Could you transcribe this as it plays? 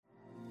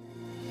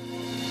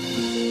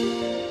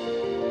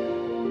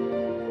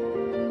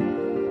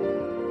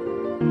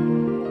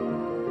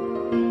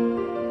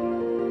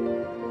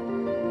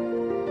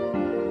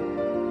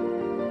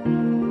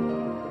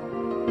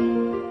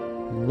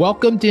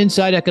Welcome to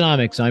Inside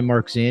Economics. I'm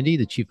Mark Zandi,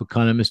 the chief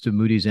economist of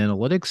Moody's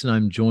Analytics, and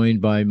I'm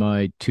joined by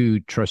my two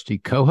trusty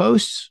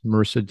co-hosts,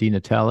 Marissa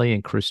DiNatale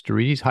and Chris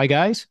Dorides. Hi,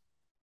 guys.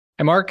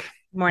 Hey, Mark.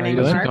 Morning,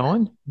 How's it Mark.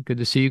 going? Good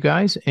to see you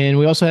guys. And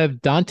we also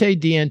have Dante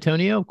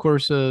D'Antonio, of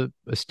course, a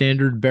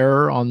standard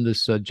bearer on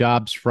this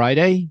Jobs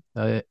Friday.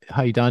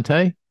 Hi,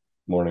 Dante.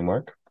 Morning,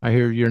 Mark. I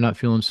hear you're not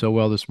feeling so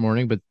well this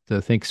morning, but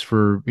thanks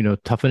for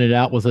toughing it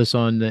out with us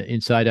on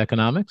Inside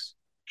Economics.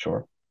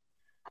 Sure.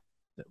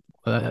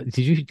 Did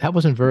you? That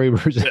wasn't very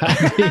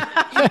resounding.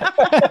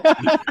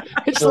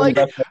 It's like,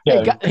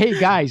 hey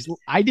guys,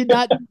 I did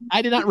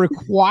not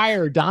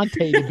require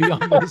Dante to be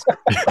on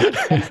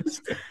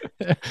this.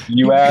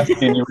 You asked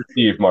and you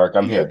received, Mark.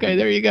 I'm here. Okay,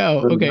 there you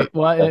go. Okay,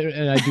 well,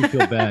 and I do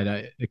feel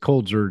bad. The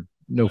colds are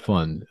no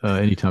fun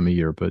any time of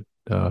year, but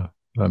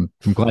I'm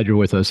glad you're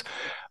with us.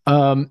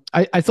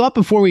 I thought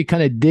before we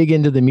kind of dig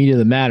into the meat of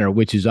the matter,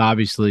 which is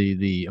obviously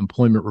the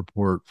employment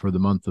report for the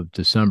month of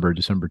December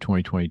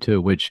 2022,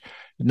 which,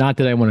 not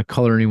that I want to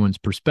color anyone's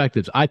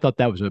perspectives, I thought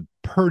that was a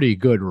pretty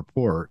good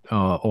report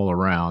all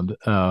around.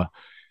 I'm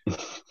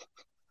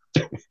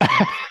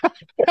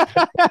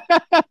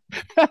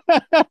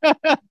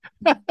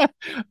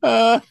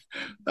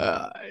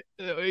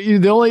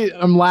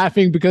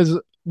laughing because,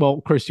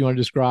 well, Chris, you want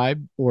to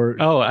describe or?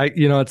 Oh,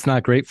 it's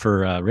not great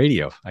for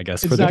radio, I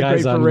guess. It's for the not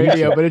guys great for on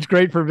radio, YouTube. but it's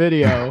great for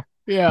video.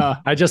 Yeah.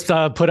 I just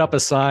put up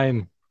a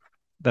sign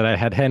that I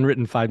had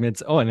handwritten 5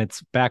 minutes. Oh, and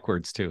it's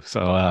backwards too.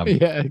 So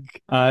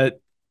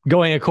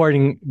going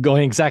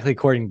exactly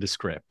according to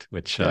script,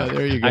 which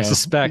there you go. I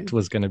suspect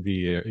was going to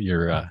be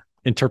your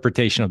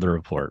interpretation of the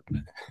report.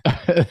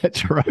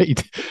 That's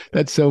right.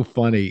 That's so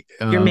funny.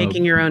 You're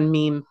making your own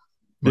meme.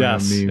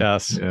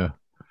 Yes. Yeah.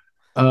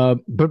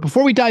 But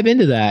before we dive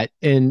into that,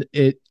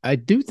 I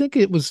do think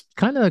it was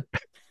kind of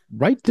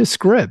right to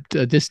script.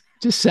 Just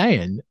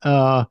saying.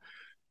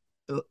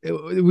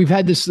 We've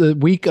had this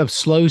week of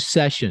slow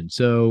session,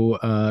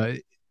 so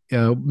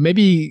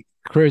maybe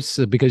Chris,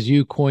 because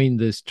you coined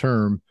this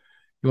term,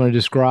 you want to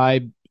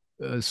describe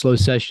slow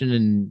session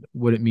and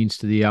what it means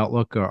to the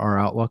outlook or our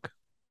outlook?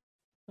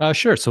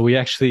 Sure. So we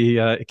actually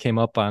it came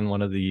up on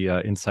one of the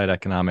Inside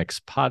Economics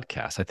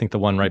podcasts. I think the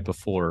one right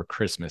before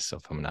Christmas,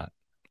 if I'm not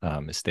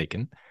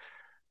mistaken.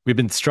 We've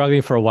been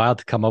struggling for a while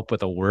to come up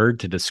with a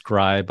word to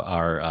describe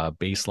our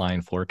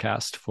baseline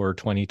forecast for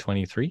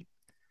 2023,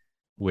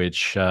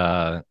 which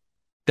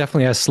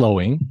definitely has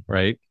slowing,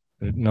 right?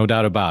 No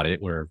doubt about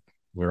it.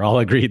 We're all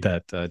agreed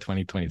that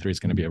 2023 is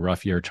going to be a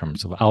rough year in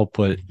terms of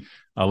output.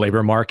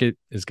 Labor market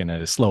is going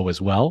to slow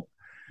as well.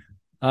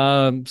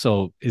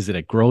 So is it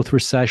a growth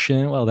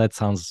recession? Well, that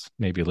sounds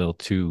maybe a little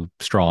too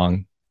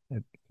strong.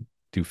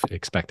 Do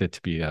expect it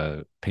to be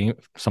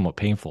somewhat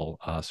painful,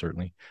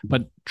 certainly.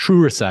 But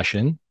true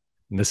recession,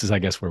 and this is, I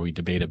guess, where we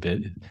debate a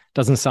bit,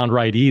 doesn't sound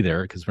right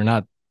either, because we're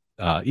not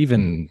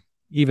even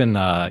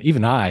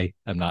I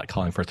am not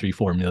calling for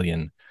 3-4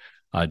 million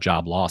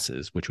job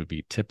losses, which would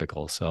be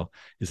typical. So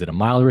is it a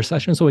mild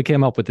recession? So we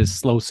came up with this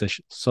slow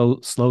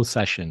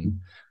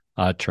session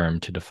term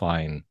to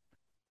define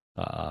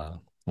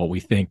what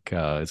we think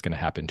is going to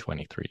happen in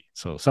 23.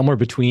 So somewhere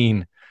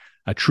between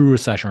a true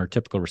recession or a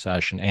typical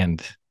recession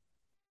and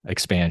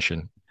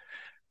expansion.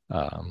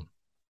 Put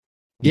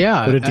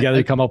it together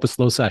to come up with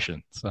slow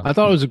session. So I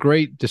thought it was a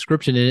great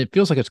description, and it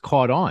feels like it's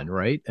caught on,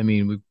 right? I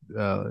mean,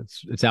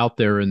 it's out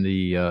there in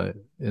the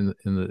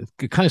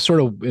kind of sort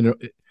of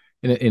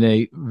in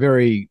a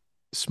very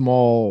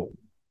small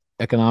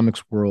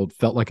economics world,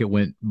 felt like it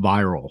went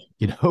viral,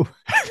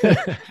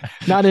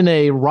 not in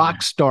a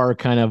rock star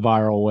kind of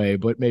viral way,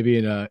 but maybe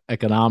in a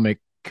economic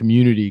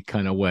community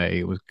kind of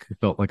way. It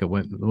felt like it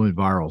went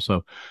viral.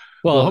 So.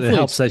 Well, it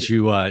helps that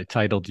you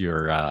titled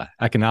your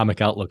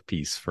economic outlook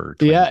piece for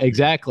yeah,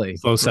 exactly.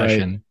 Slow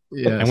session.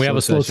 Right. Yeah, and we have a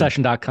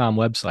slowsession.com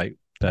website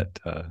that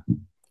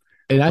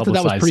and I thought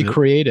that was pretty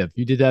creative.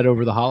 You did that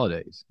over the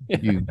holidays.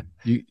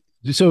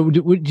 So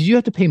did you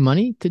have to pay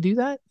money to do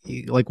that?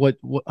 Like what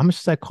how much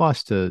does that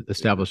cost to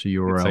establish a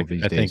URL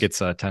these days? I think it's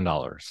 $10.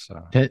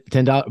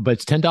 $10, but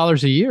it's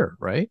 $10 a year,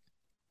 right?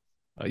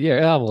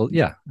 Yeah.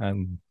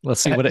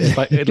 Let's see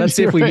let's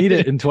see if we need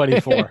it in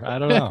 24. I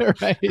don't know.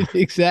 Right,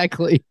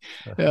 exactly.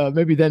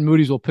 Maybe then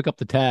Moody's will pick up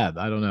the tab.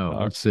 I don't know.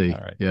 Let's see. All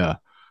right. Yeah.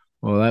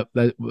 Well,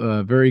 that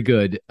very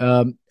good.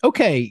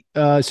 Okay.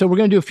 So we're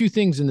going to do a few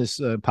things in this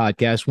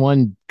podcast.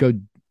 One, go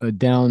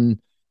down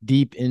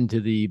deep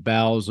into the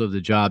bowels of the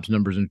jobs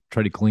numbers and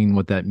try to glean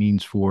what that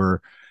means for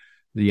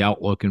the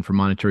outlook and for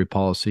monetary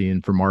policy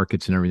and for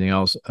markets and everything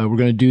else. We're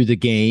going to do the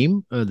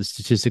game, the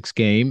statistics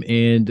game,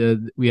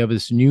 and we have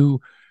this new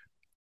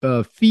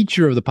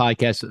feature of the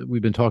podcast that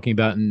we've been talking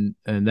about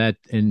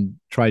and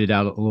tried it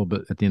out a little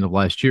bit at the end of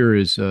last year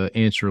is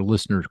answer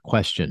listener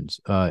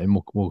questions,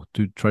 and we'll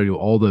try to do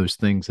all those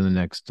things in the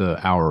next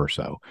hour or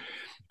so.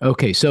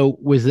 Okay, so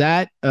with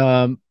that,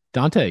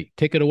 Dante,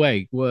 take it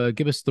away.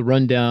 Give us the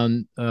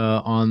rundown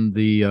on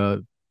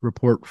the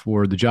report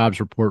for the jobs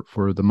report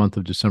for the month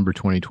of December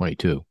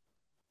 2022.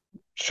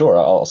 Sure,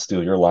 I'll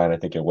steal your line. I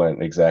think it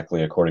went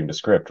exactly according to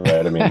script,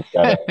 right? I mean, we've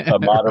got a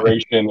Right.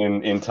 moderation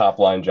in top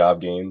line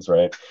job gains,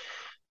 right?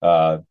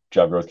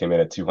 Job growth came in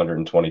at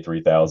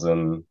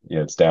 223,000.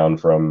 It's down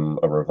from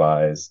a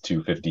revised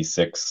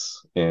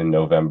 256 in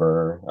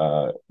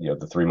November.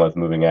 The 3 month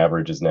moving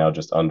average is now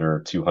just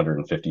under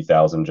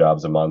 250,000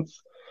 jobs a month.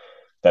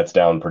 That's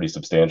down pretty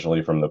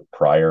substantially from the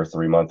prior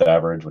 3 month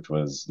average, which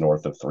was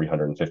north of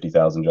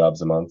 350,000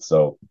 jobs a month.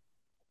 So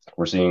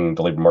we're seeing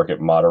the labor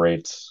market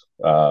moderate.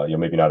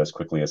 Maybe not as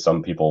quickly as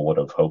some people would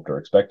have hoped or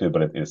expected,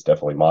 but it is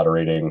definitely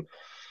moderating.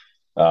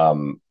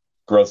 Um,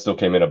 Growth still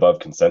came in above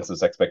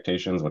consensus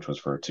expectations, which was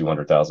for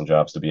 200,000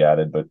 jobs to be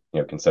added. But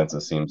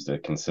consensus seems to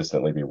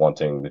consistently be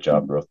wanting the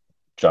job growth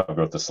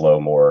to slow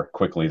more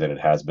quickly than it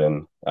has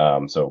been.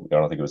 So I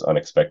don't think it was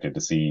unexpected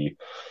to see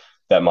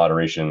that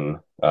moderation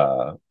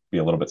be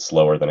a little bit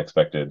slower than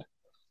expected.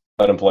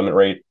 Unemployment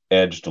rate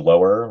edged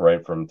lower,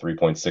 right, from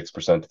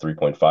 3.6% to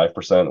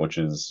 3.5%, which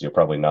is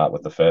probably not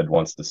what the Fed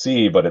wants to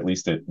see, but at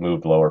least it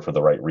moved lower for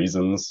the right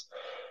reasons.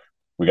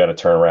 We got to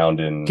turn around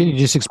Can in. you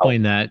just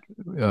explain that?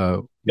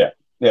 Yeah.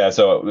 Yeah.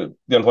 So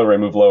the unemployment rate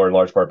moved lower in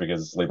large part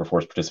because labor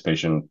force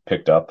participation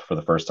picked up for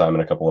the first time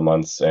in a couple of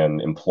months, and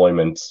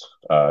employment,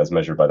 as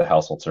measured by the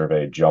household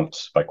survey,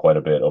 jumped by quite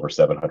a bit, over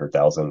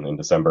 700,000 in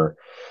December.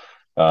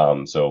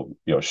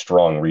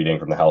 Strong reading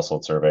from the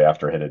household survey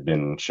after it had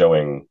been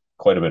showing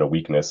quite a bit of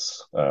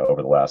weakness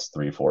over the last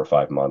 3, 4,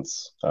 5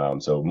 months.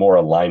 So more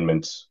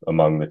alignment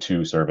among the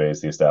two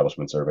surveys, the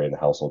establishment survey and the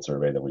household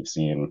survey, that we've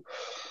seen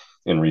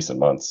in recent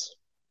months.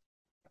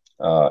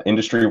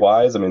 Industry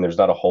wise, I mean, there's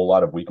not a whole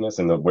lot of weakness,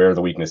 and where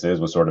the weakness is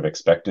was sort of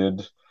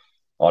expected.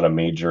 On a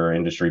major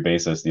industry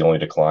basis, the only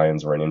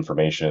declines were in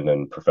information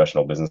and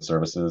professional business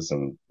services,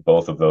 and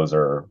both of those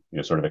are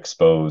sort of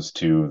exposed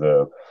to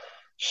the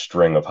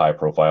string of high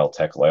profile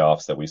tech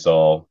layoffs that we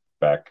saw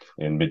back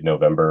in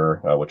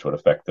mid-November, which would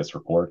affect this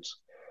report.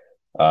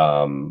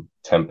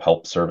 Temp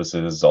help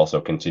services also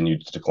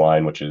continued to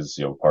decline, which is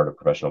part of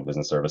professional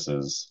business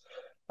services.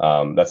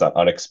 That's not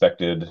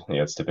unexpected.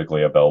 It's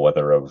typically a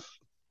bellwether of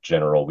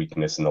general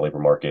weakness in the labor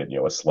market,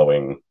 a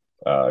slowing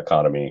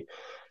economy,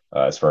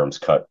 as firms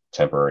cut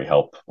temporary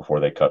help before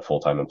they cut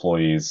full-time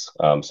employees.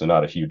 So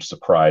not a huge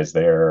surprise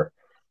there.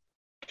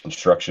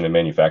 Construction and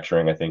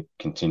manufacturing, I think,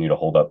 continue to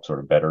hold up sort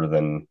of better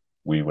than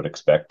we would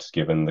expect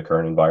given the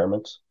current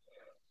environment.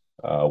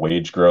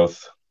 Wage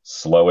growth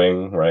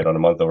slowing, right, on a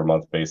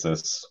month-over-month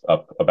basis,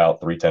 up about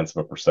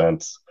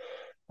 0.3%.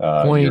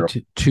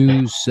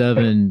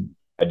 0.273,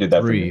 I did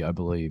that for you. I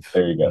believe.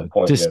 There you go.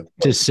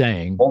 Just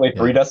saying. Only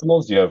 3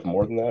 decimals? Do you have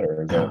more than that,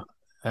 or is that?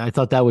 I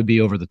thought that would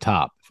be over the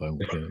top if I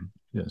could.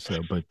 Yeah. So,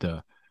 but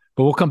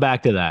we'll come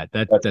back to that.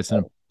 That's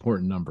an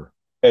important number.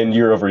 And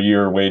year over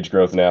year, wage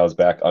growth now is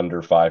back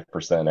under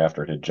 5%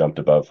 after it had jumped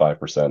above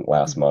 5%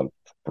 last month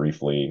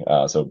briefly.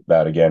 So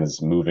that again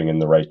is moving in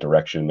the right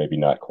direction. Maybe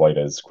not quite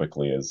as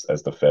quickly as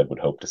the Fed would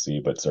hope to see,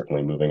 but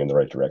certainly moving in the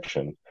right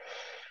direction.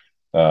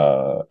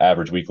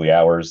 Average weekly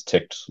hours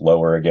ticked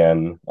lower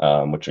again,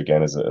 which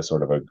again is a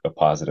sort of a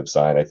positive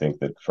sign. I think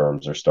that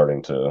firms are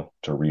starting to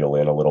reel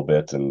in a little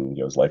bit, and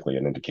is likely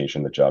an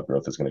indication that job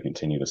growth is going to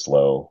continue to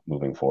slow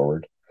moving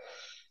forward.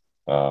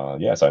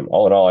 So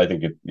all in all, I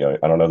think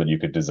I don't know that you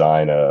could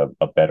design a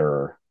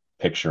better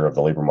picture of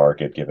the labor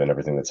market given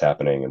everything that's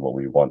happening and what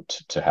we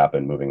want to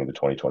happen moving into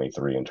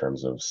 2023 in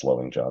terms of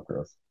slowing job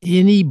growth.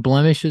 Any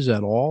blemishes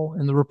at all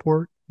in the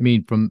report? I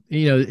mean,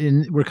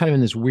 we're kind of in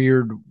this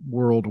weird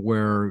world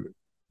where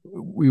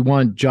we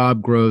want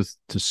job growth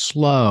to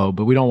slow,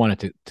 but we don't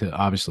want it to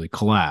obviously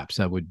collapse.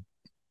 That would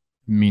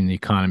mean the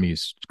economy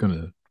is going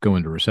to go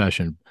into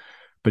recession.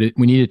 But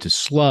we need it to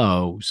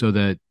slow so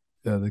that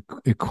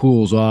it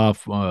cools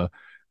off,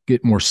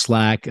 get more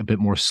slack, a bit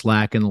more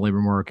slack in the labor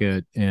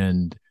market,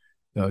 and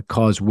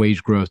cause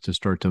wage growth to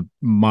start to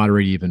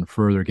moderate even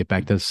further, get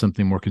back to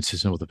something more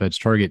consistent with the Fed's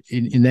target.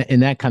 In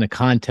that kind of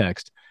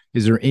context,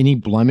 is there any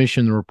blemish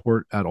in the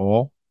report at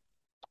all?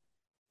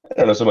 I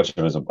don't know so much of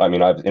it as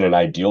in an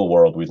ideal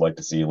world, we'd like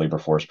to see labor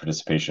force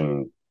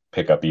participation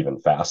pick up even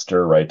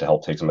faster, right, to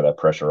help take some of that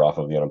pressure off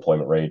of the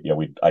unemployment rate.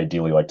 We'd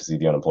ideally like to see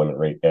the unemployment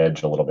rate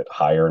edge a little bit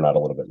higher, not a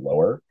little bit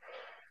lower.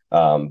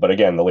 But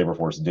again, the labor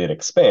force did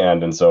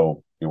expand, and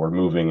so we're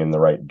moving in the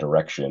right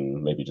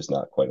direction, maybe just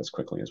not quite as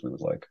quickly as we would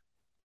like.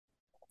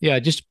 Yeah,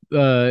 just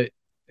because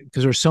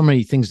there's so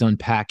many things to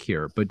unpack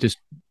here, but just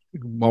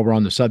while we're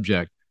on the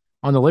subject,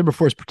 on the labor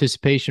force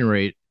participation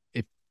rate,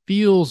 it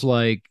feels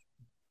like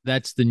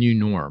that's the new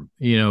norm,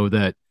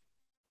 that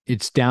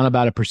it's down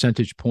about a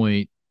percentage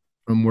point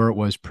from where it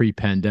was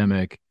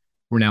pre-pandemic.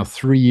 We're now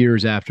 3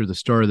 years after the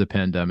start of the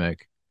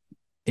pandemic.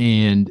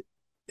 And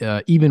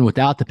even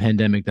without the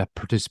pandemic, that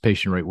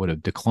participation rate would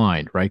have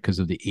declined, right? Because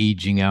of the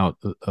aging out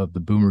of the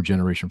boomer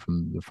generation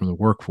from the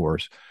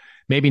workforce.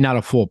 Maybe not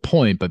a full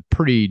point, but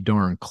pretty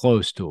darn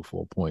close to a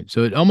full point.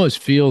 So it almost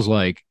feels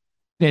like,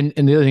 and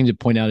the other thing to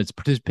point out, its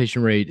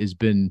participation rate has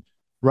been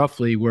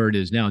roughly where it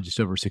is now, just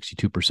over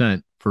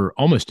 62% for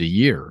almost a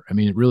year. I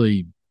mean, it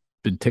really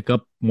been tick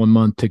up one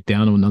month, tick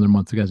down another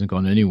month. It hasn't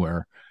gone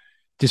anywhere.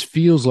 Just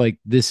feels like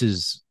this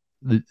is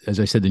as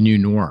I said, the new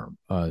norm.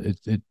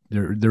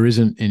 There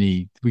isn't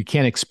any. We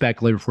can't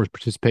expect labor force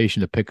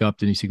participation to pick up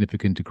to any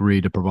significant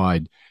degree to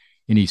provide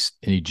any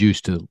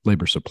juice to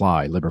labor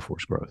supply, labor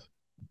force growth.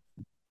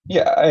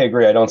 Yeah, I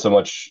agree. I don't so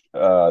much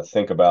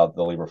think about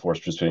the labor force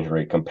participation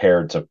rate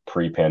compared to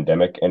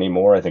pre-pandemic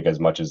anymore. I think as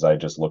much as I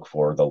just look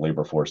for the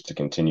labor force to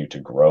continue to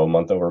grow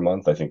month over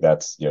month, I think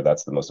that's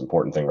the most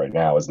important thing right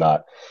now, is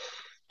not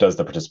does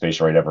the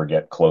participation rate ever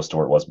get close to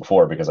where it was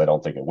before, because I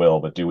don't think it will,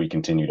 but do we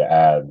continue to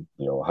add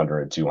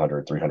 100,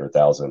 200,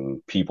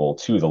 300,000 people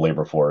to the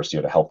labor force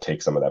to help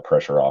take some of that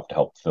pressure off, to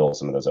help fill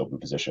some of those open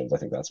positions. I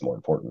think that's more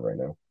important right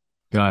now.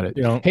 Got it.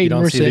 You don't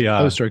Marissa, see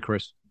the sorry,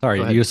 Chris. Sorry,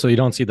 you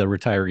don't see the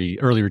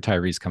early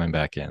retirees coming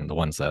back in, the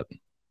ones that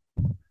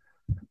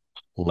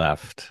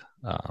left.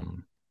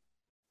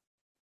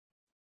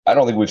 I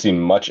don't think we've seen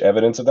much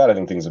evidence of that. I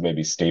think things have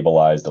maybe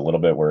stabilized a little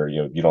bit, where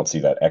you don't see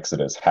that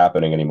exodus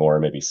happening anymore.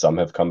 Maybe some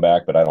have come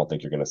back, but I don't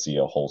think you're going to see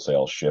a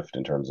wholesale shift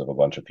in terms of a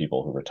bunch of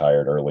people who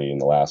retired early in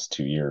the last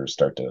 2 years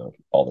start to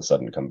all of a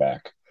sudden come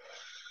back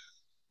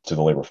to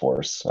the labor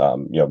force.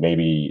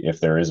 Maybe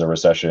if there is a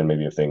recession,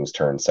 maybe if things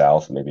turn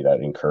south, maybe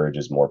that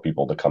encourages more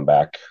people to come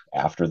back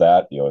after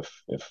that.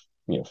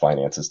 If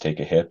finances take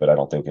a hit, but I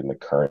don't think in the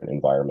current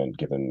environment,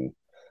 given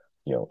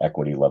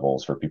equity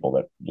levels for people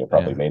that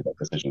probably made that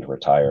decision to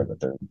retire, that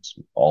there's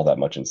all that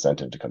much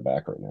incentive to come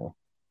back right now.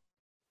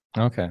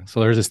 Okay, so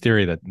there's this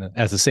theory that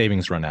as the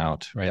savings run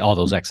out, right, all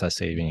those excess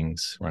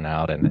savings run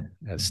out, and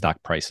as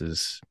stock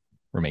prices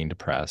remain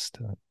depressed,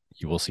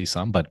 you will see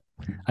some, but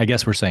I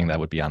guess we're saying that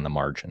would be on the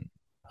margin,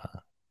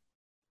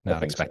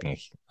 not expecting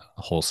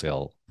a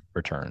wholesale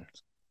return.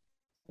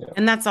 Yeah.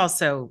 And that's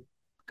also,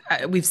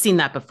 we've seen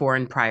that before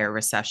in prior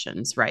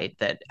recessions, right?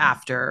 That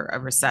after a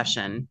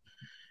recession,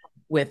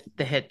 with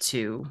the hit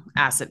to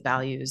asset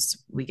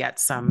values, we get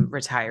some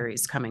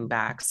retirees coming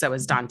back. So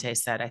as Dante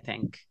said, I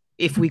think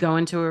if we go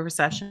into a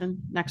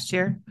recession this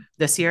year,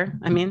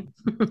 then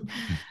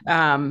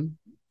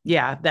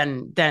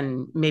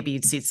maybe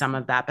you'd see some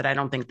of that, but I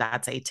don't think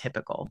that's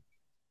atypical.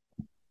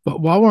 But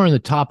while we're on the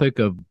topic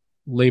of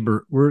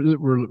labor,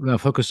 we're now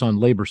focused on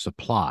labor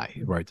supply,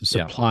 right? The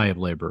supply of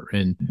labor.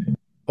 And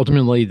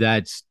ultimately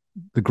that's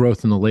the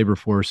growth in the labor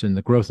force, and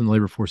the growth in the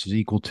labor force is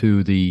equal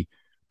to the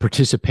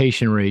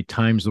participation rate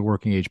times the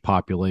working age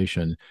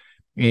population.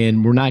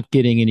 And we're not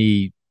getting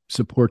any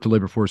support to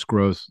labor force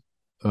growth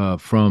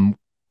from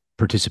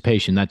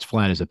participation. That's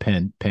flat as a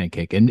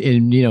pancake.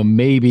 And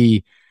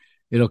maybe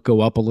it'll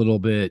go up a little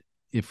bit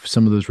if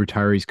some of those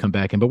retirees come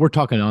back in, but we're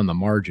talking on the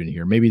margin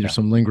here. Maybe there's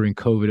some lingering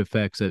COVID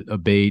effects that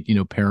abate,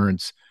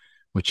 parents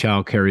with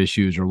childcare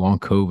issues or long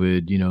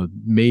COVID,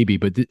 maybe,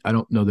 but I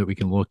don't know that we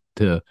can look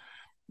to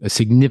a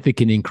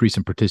significant increase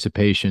in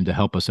participation to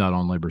help us out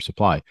on labor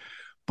supply.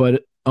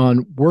 But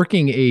on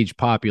working age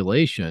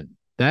population,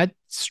 that's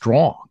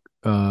strong.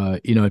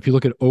 If you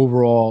look at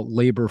overall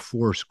labor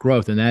force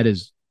growth, and that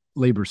is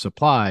labor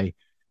supply,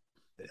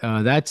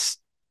 that's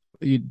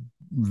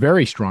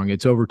very strong.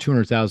 It's over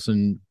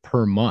 200,000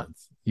 per month,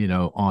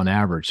 on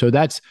average. So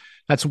that's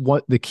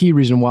what the key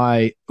reason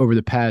why over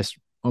the past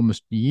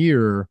almost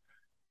year,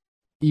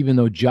 even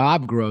though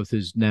job growth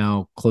is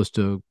now close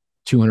to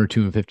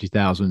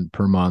 250,000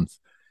 per month,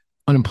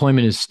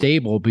 unemployment is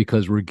stable,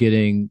 because we're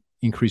getting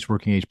increased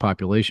working age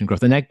population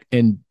growth.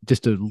 And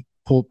just to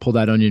pull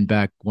that onion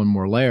back one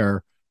more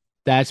layer,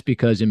 that's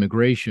because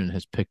immigration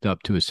has picked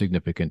up to a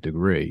significant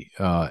degree.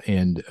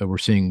 And we're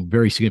seeing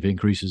very significant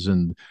increases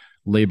in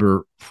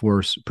labor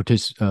force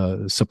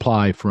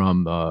supply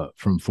from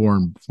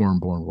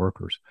foreign-born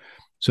workers.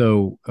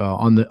 So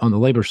on the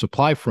labor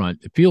supply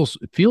front, it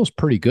feels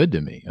pretty good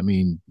to me. I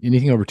mean,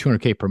 anything over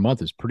 200K per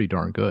month is pretty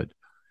darn good.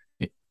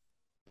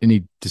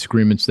 Any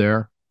disagreements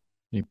there?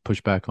 Any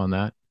pushback on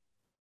that?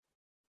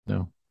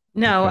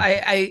 No,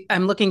 okay.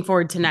 I'm looking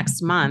forward to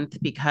next month,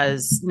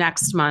 because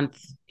next month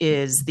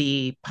is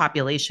the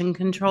population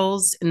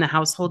controls in the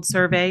household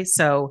survey.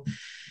 So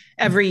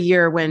every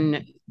year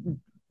when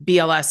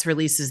BLS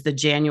releases the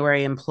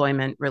January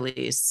employment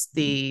release,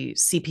 the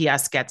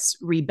CPS gets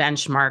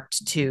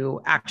re-benchmarked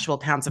to actual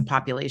counts of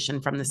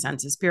population from the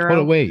Census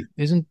Bureau. Oh, wait,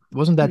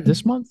 wasn't that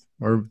this month?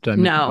 Or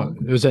no,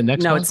 was that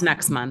next month? No, it's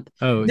next month.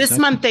 Oh, this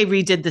month they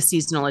redid the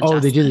seasonal adjustment. Oh,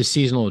 they did the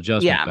seasonal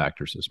adjustment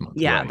factors this month.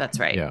 Yeah, right. That's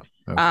right. Yeah.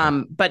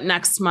 Okay. But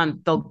next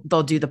month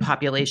they'll do the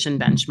population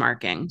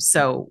benchmarking.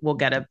 So we'll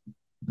get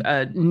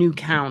a new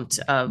count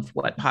of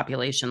what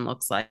population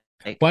looks like.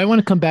 Well, I want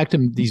to come back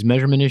to these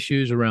measurement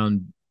issues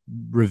around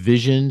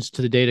revisions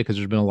to the data, because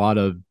there's been a lot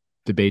of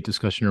debate,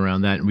 discussion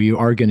around that. And we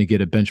are going to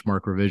get a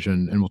benchmark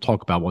revision, and we'll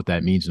talk about what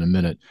that means in a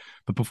minute.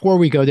 But before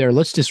we go there,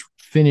 let's just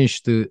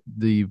finish the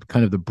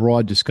kind of the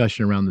broad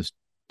discussion around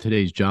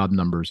today's job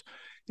numbers.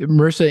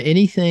 Marissa,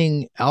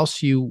 anything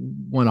else you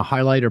want to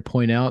highlight or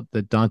point out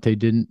that Dante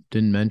didn't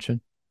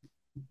mention?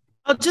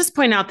 I'll just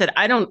point out that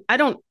I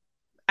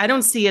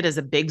don't see it as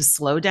a big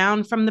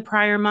slowdown from the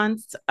prior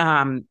month.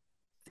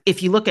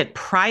 If you look at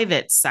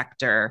private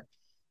sector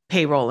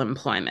payroll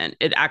employment,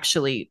 it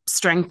actually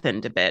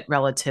strengthened a bit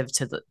relative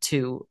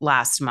to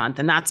last month,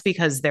 and that's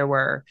because there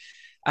were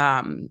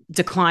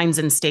declines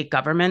in state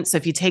government. So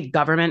if you take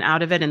government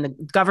out of it, and the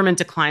government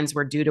declines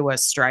were due to a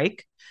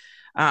strike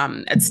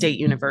at state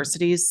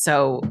universities.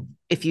 So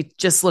if you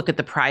just look at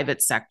the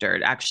private sector,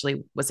 it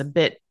actually was a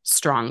bit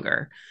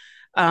stronger.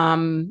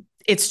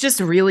 It's just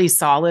really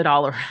solid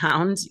all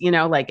around,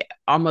 like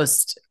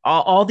almost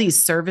all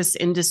these service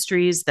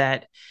industries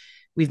that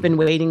we've been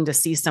waiting to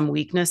see some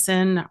weakness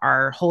in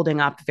are holding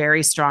up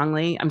very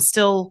strongly. I'm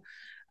still,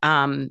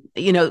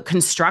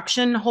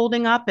 construction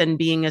holding up and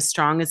being as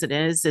strong as it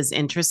is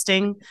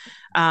interesting.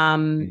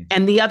 And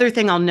the other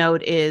thing I'll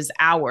note is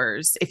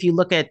hours. If you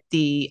look at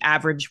the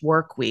average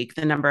work week,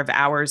 the number of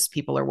hours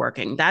people are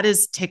working, that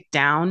is ticked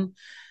down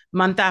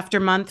month after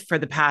month for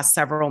the past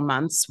several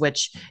months,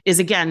 which is,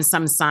 again,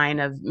 some sign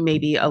of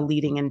maybe a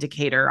leading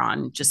indicator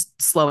on just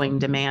slowing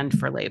demand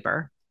for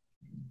labor.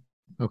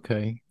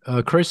 Okay.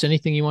 Chris,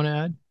 anything you want to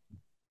add?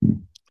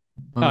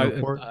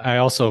 I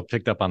also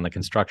picked up on the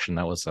construction.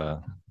 That was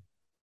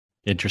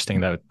interesting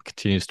that it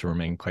continues to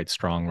remain quite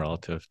strong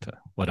relative to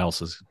what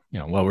else is,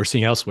 what we're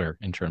seeing elsewhere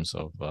in terms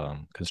of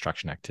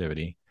construction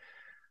activity.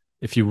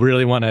 If you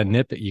really want to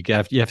nip it, you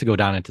have to go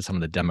down into some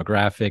of the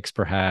demographics,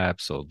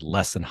 perhaps. So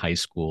less than high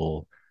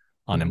school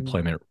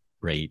unemployment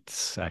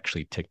rates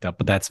actually ticked up,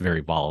 but that's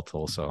very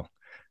volatile. So,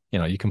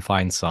 you can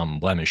find some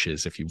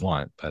blemishes if you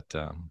want, but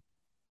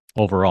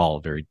overall,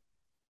 very,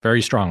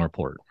 very strong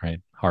report, right?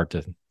 Hard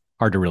to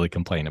really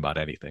complain about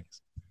anything.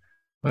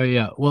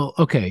 Yeah. Well,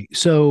 okay.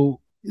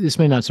 So this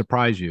may not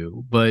surprise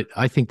you, but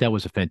I think that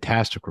was a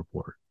fantastic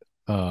report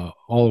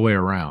all the way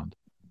around.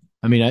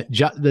 I mean,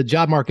 the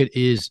job market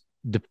is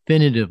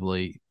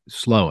definitively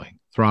slowing,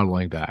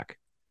 throttling back.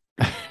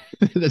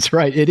 That's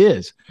right. It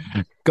is.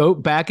 Go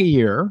back a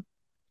year.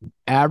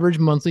 Average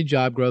monthly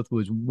job growth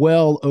was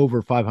well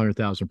over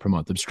 500,000 per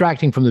month,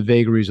 abstracting from the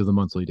vagaries of the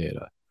monthly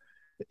data.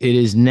 It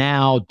is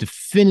now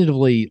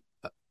definitively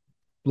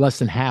less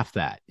than half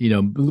that.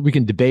 We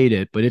can debate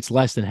it, but it's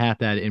less than half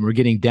that. And we're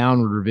getting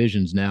downward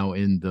revisions now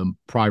in the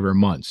prior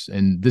months.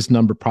 And this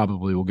number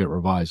probably will get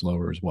revised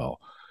lower as well.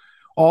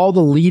 All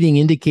the leading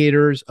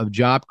indicators of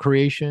job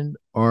creation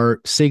are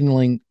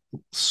signaling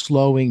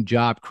slowing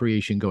job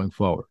creation going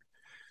forward.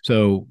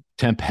 So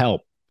temp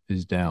help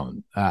is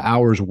down.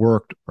 Hours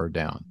worked are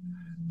down.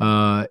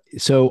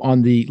 So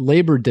on the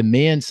labor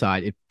demand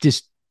side, it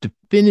just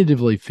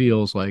definitively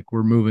feels like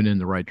we're moving in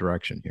the right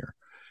direction here.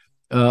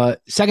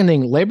 Second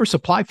thing, labor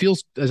supply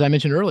feels, as I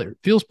mentioned earlier,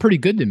 feels pretty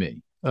good to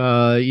me.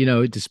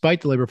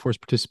 Despite the labor force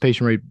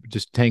participation rate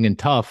just hanging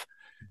tough,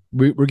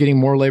 we're getting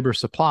more labor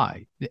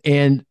supply.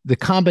 And the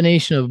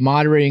combination of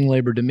moderating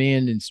labor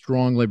demand and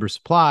strong labor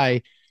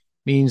supply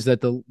means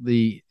that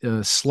the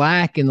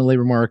slack in the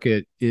labor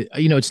market,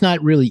 it's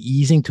not really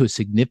easing to a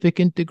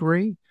significant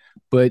degree,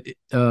 but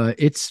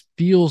it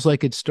feels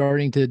like it's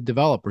starting to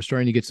develop. We're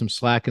starting to get some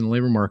slack in the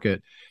labor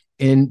market.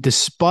 And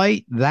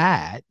despite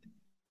not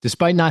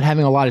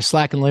having a lot of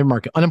slack in the labor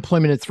market,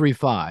 unemployment at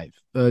 3.5,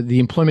 the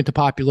employment to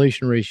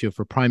population ratio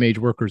for prime age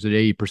workers at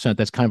 80%,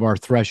 that's kind of our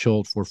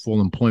threshold for full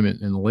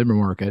employment in the labor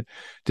market.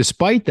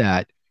 Despite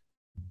that,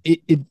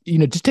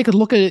 just take a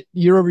look at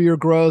year over year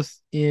growth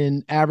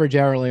in average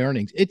hourly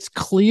earnings. It's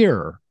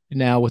clear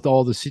now with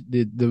all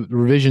the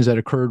revisions that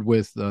occurred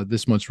with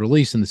this month's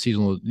release and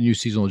the new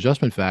seasonal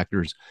adjustment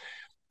factors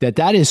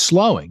that is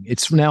slowing.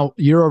 It's now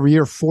year over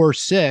year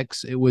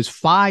 4.6. It was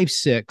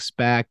 5.6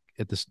 back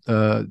at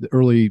the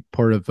early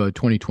part of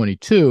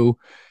 2022.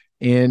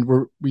 And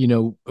we're,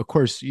 of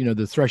course,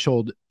 the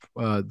threshold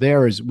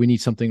there is we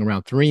need something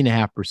around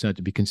 3.5%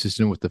 to be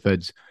consistent with the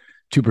Fed's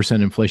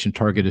 2% inflation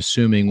target,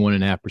 assuming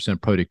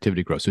 1.5%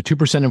 productivity growth. So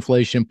 2%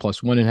 inflation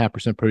plus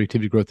 1.5%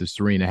 productivity growth is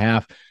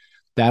 3.5.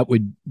 That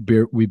would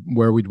be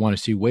where we'd want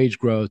to see wage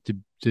growth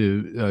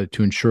to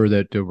ensure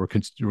that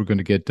we're going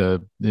to get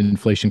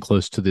inflation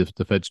close to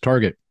the Fed's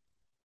target.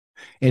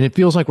 And it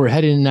feels like we're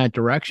headed in that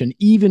direction,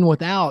 even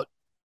without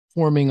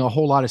forming a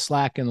whole lot of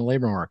slack in the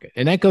labor market.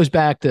 And that goes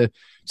back to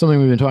something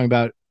we've been talking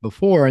about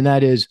before, and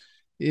that is,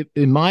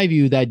 in my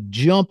view, that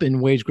jump in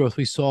wage growth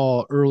we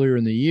saw earlier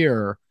in the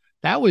year,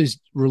 that was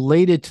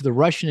related to the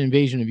Russian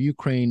invasion of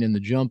Ukraine and the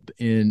jump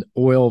in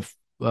oil,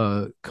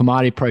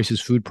 commodity prices,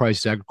 food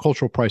prices,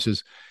 agricultural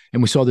prices.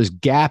 And we saw this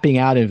gapping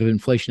out of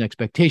inflation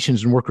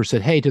expectations, and workers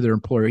said, hey, to their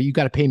employer, you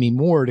got to pay me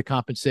more to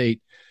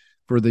compensate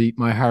for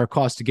my higher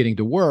cost of getting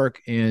to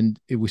work. And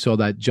we saw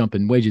that jump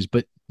in wages.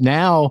 But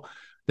now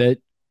that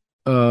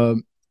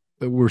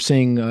we're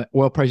seeing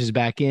oil prices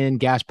back in,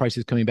 gas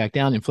prices coming back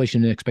down,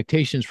 inflation and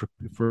expectations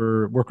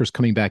for workers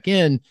coming back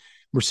in,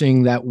 we're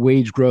seeing that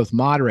wage growth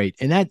moderate.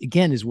 And that,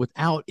 again, is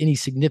without any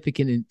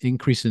significant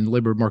increase in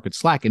labor market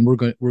slack. And we're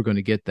going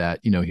to get that,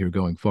 here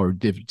going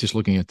forward, just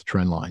looking at the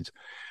trend lines.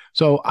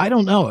 So I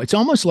don't know. It's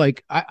almost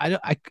like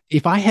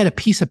if I had a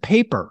piece of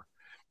paper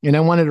and I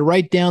wanted to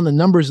write down the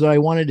numbers that I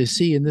wanted to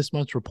see in this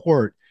month's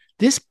report,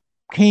 this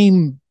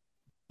came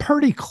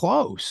pretty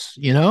close,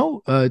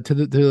 to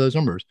those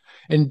numbers.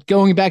 And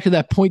going back to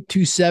that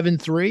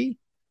 0.273,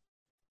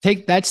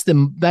 that's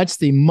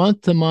the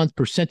month-to-month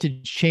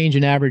percentage change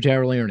in average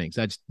hourly earnings.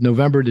 That's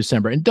November,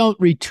 December. And don't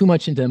read too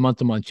much into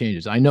month-to-month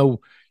changes. I know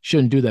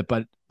shouldn't do that,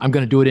 but I'm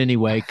going to do it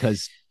anyway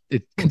because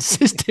it's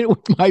consistent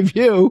with my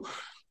view.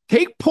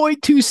 Take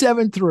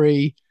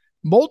 0.273,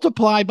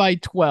 multiply by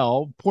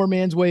 12, poor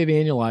man's way of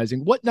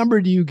annualizing. What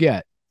number do you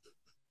get?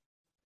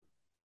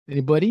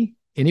 Anybody?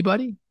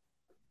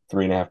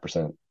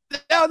 3.5%.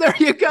 Oh, there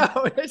you go.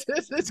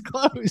 It's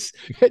close.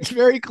 It's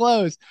very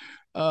close.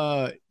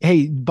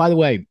 Hey, by the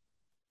way,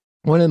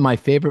 one of my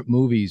favorite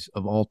movies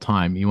of all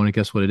time. You want to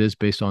guess what it is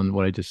based on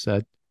what I just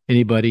said?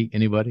 Anybody?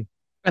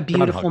 A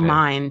Beautiful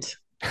Mind.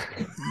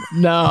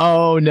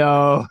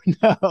 No.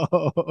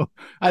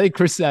 I think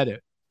Chris said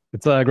it.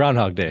 It's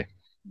Groundhog Day.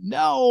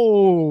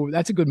 No,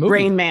 that's a good movie.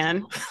 Rain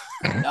Man.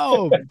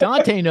 No,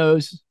 Dante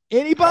knows.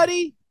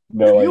 Anybody?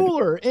 No.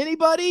 Bueller.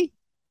 Anybody?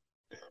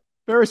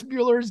 Ferris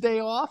Bueller's Day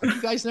Off.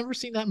 You guys never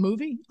seen that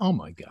movie? Oh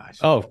my gosh.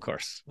 Oh, of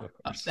course.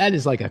 That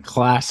is like a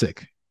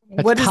classic.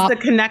 That's what is the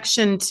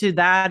connection to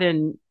that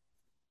and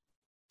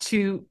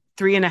to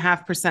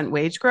 3.5%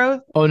 wage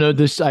growth? Oh no,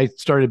 there's a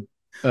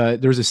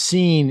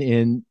scene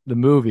in the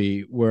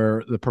movie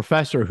where the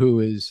professor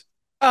who is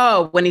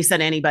when he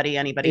said anybody.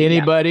 Got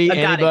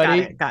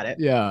it.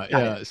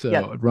 Yeah. So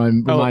it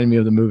reminded me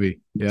of the movie.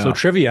 Yeah. So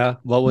trivia,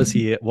 what was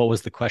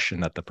the question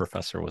that the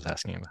professor was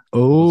asking him?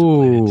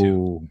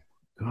 Oh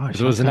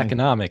gosh. It was in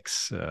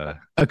economics.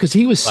 Because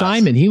he was class.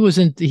 Simon.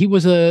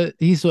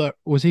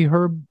 Was he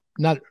Herb?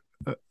 Not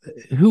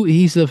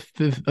he's an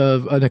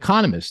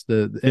economist,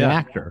 an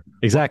actor.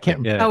 Exactly.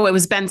 Yeah. Oh, it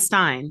was Ben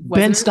Stein.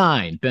 Ben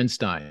Stein.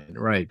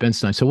 Right. Ben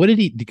Stein. So what did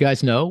he, do you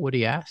guys know what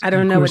he asked? I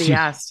don't know what he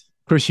asked.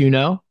 Chris, you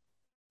know?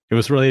 It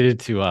was related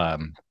to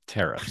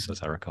tariffs,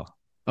 as I recall.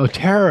 Oh,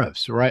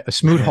 tariffs, right? A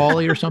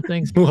Smoot-Hawley or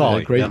something?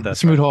 Smoot-Hawley. Great. Yeah,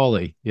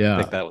 Smoot-Hawley. Yeah. I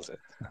think that was it.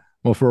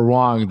 Well, if we're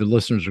wrong, the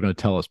listeners are going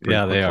to tell us pretty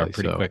quickly. They are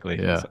pretty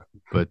quickly. Yeah. So.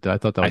 But I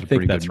thought that was a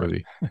pretty good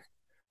movie. Right.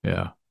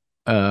 Yeah.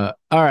 All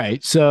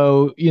right.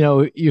 So,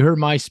 you heard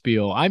my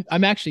spiel.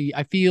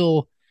 I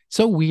feel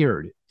so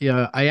weird.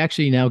 Yeah. I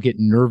actually now get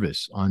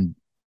nervous on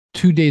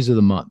 2 days of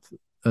the month.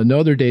 No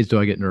other days do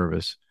I get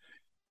nervous.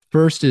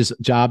 First is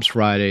Jobs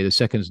Friday. The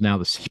second is now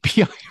the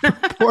CPI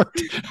report.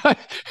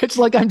 It's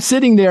like I'm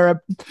sitting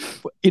there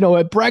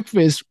at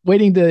breakfast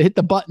waiting to hit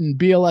the button,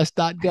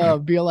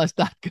 BLS.gov.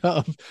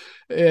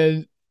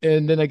 And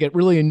then I get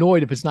really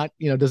annoyed if it's not,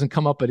 doesn't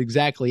come up at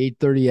exactly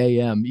 8:30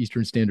 a.m.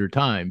 Eastern Standard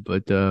Time.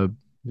 But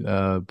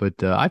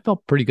I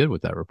felt pretty good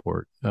with that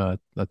report. I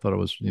thought it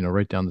was,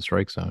 right down the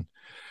strike zone.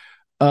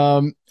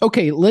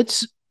 Okay,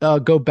 let's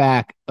go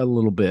back a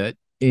little bit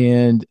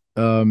and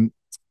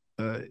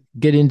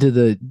get into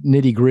the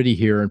nitty gritty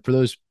here. And for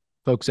those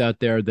folks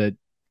out there that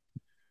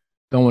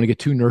don't want to get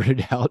too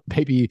nerded out,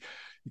 maybe you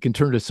can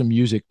turn to some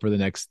music for the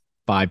next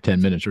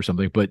 5-10 minutes or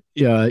something. But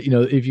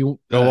if you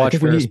go watch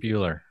Ferris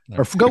Bueller,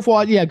 or go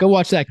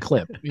watch that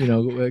clip.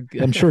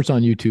 I'm sure it's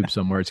on YouTube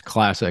somewhere. It's a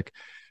classic.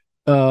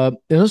 And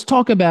let's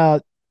talk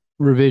about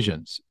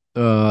revisions.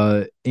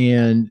 Mercer,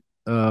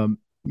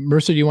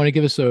 do you want to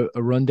give us a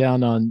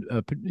rundown on,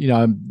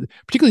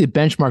 particularly the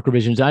benchmark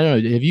revisions? I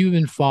don't know. Have you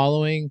been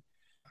following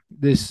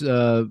this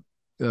kind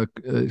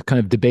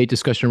of debate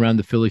discussion around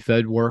the Philly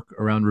Fed work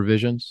around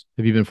revisions?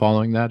 Have you been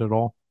following that at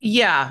all?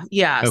 Yeah.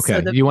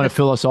 Okay. Do you want to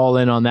fill us all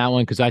in on that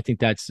one? Because I think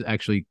that's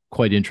actually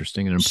quite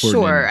interesting and important.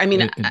 Sure. I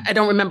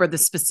don't remember the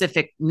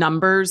specific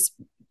numbers,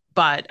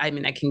 but I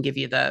can give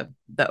you the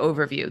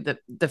overview.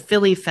 The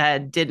Philly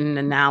Fed did an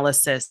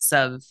analysis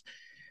of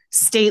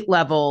state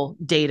level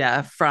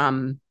data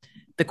from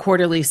the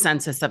quarterly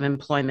census of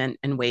employment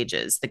and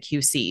wages, the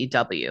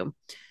QCEW.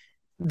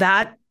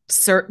 That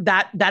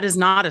is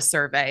not a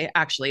survey.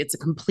 Actually, it's a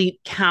complete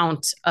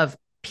count of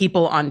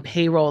people on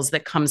payrolls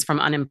that comes from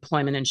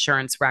unemployment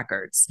insurance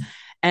records.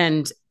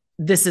 And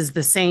this is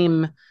the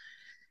same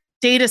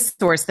data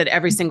source that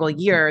every single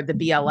year, the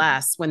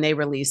BLS, when they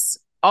release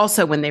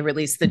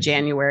the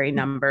January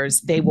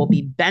numbers, they will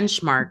be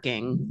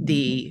benchmarking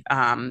the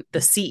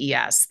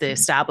CES, the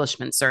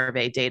establishment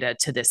survey data,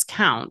 to this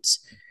count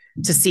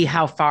to see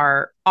how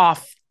far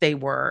off they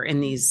were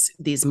in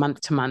these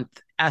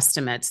month-to-month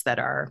estimates that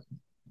are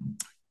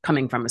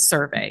coming from a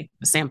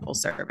sample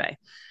survey.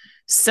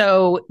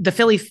 So the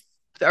Philly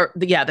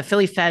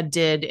Fed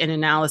did an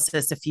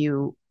analysis a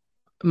few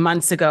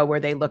months ago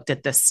where they looked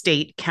at the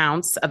state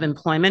counts of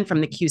employment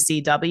from the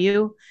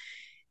QCW.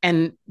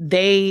 And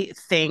they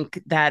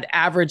think that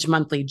average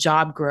monthly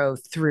job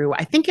growth through,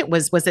 I think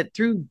was it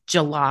through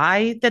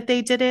July that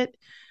they did it,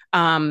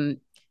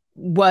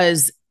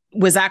 was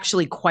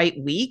actually quite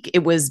weak.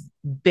 It was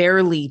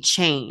barely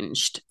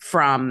changed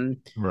from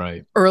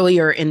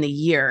earlier in the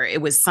year.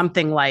 It was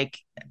something like,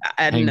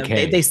 I don't know,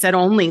 they said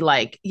only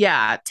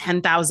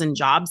 10,000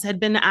 jobs had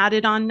been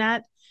added on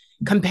net,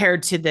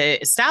 compared to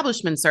the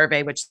establishment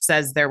survey, which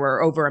says there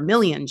were over 1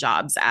 million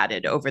jobs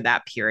added over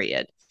that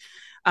period.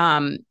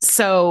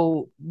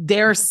 So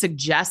they're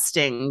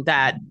suggesting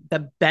that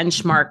the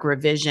benchmark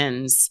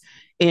revisions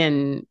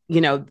in,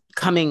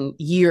 coming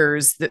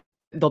years, that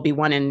there'll be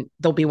one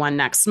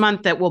next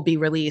month that will be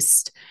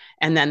released,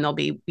 And then there'll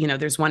be,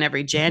 there's one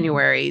every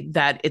January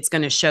that it's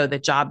going to show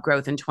that job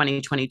growth in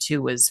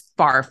 2022 was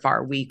far,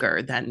 far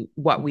weaker than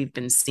what we've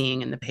been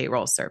seeing in the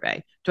payroll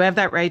survey. Do I have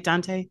that right,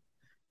 Dante?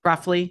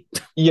 Roughly?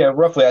 Yeah,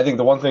 roughly. I think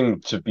the one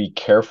thing to be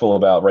careful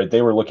about, right?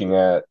 They were looking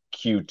at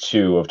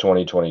Q2 of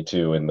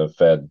 2022 in the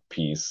Fed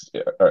piece.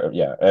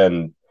 Yeah.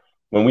 And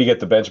when we get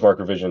the benchmark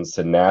revisions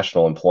to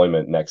national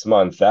employment next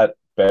month, that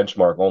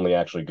benchmark only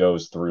actually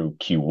goes through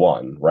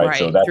Q1, right?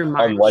 So that's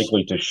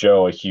unlikely to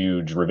show a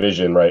huge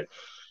revision, right?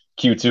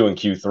 Q2 and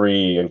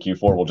Q3 and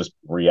Q4 will just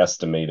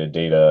re-estimated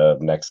data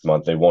next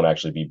month. They won't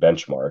actually be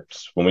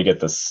benchmarked. When we get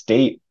the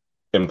state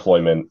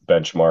employment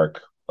benchmark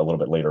a little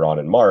bit later on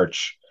in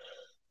March,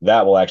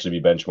 that will actually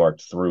be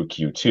benchmarked through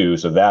Q2.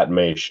 So that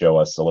may show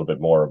us a little bit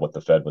more of what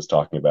the Fed was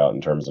talking about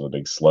in terms of a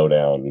big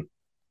slowdown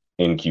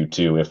in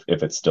Q2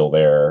 if it's still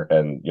there.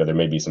 And there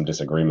may be some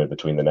disagreement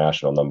between the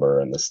national number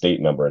and the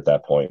state number at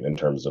that point in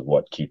terms of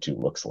what Q2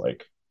 looks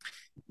like.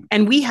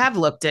 And we have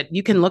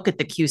you can look at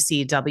the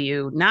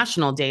QCW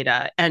national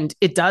data, and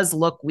it does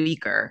look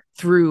weaker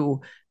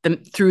through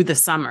the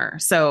summer.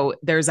 So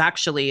there's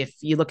actually, if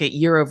you look at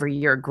year over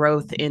year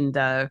growth in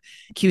the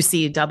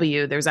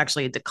QCW, there's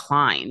actually a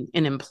decline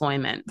in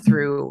employment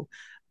through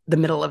the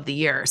middle of the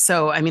year.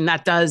 So, I mean,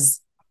 that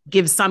does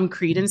give some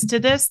credence to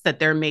this, that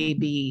there may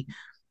be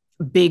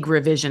big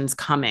revisions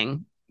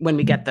coming when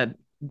we get the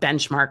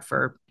benchmark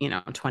for,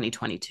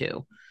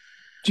 2022.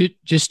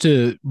 Just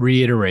to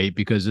reiterate,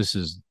 because this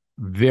is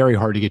very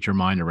hard to get your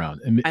mind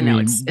around. I know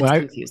it's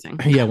confusing.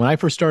 When I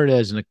first started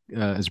as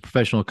a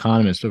professional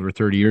economist over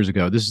 30 years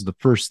ago, this is the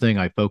first thing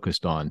I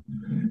focused on,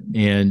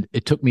 and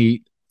it took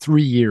me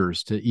 3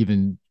 years to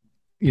even,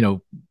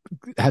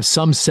 have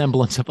some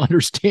semblance of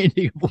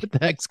understanding of what the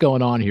heck's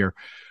going on here.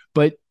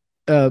 But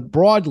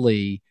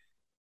broadly,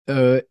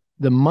 the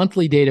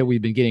monthly data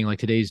we've been getting, like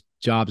today's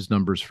jobs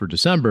numbers for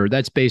December,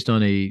 that's based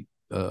on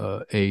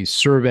a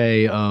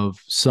survey of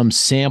some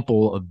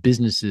sample of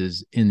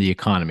businesses in the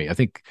economy. I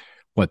think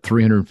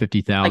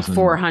 350,000, like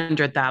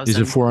 400,000. Is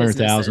it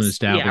 400,000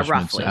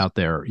 establishments out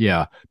there?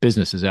 Yeah,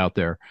 businesses out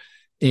there.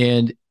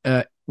 And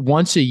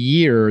once a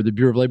year, the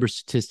Bureau of Labor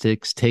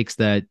Statistics takes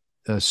that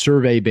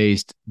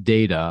survey-based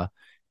data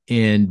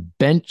and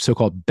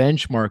so-called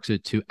benchmarks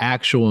it to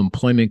actual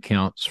employment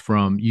counts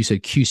from, you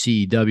said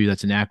QCEW,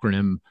 that's an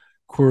acronym,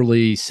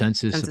 Quarterly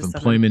Census of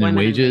Employment and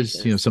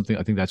Wages, something,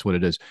 I think that's what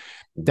it is.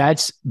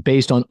 That's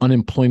based on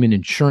unemployment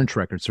insurance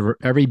records. So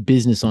every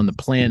business on the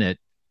planet,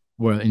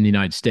 well, in the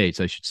United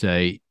States, I should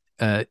say,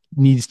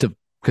 needs to,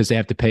 because they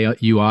have to pay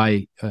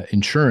UI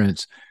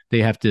insurance, they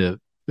have to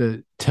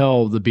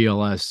tell the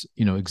BLS,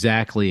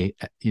 exactly,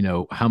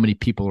 how many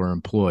people are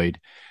employed,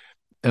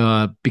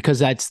 because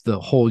that's the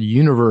whole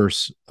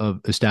universe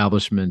of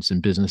establishments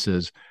and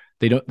businesses.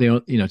 They don't,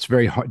 it's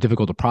very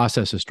difficult to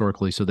process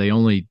historically. So they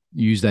only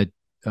use that.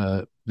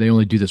 They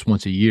only do this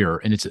once a year,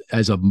 and it's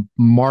as of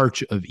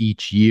March of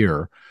each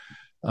year.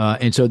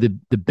 And so the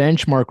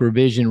benchmark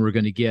revision we're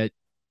going to get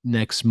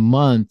next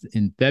month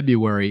in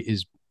February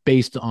is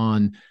based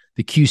on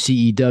the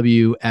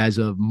QCEW as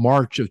of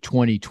March of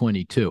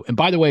 2022. And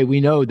by the way, we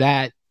know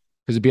that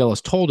because the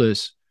BLS told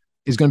us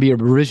is going to be a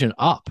revision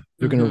up.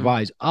 They're going to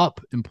revise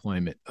up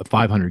employment of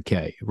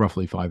 500K,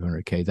 roughly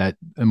 500K, that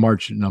a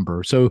March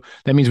number. So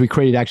that means we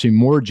created actually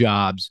more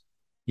jobs,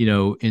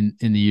 in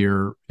the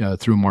year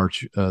through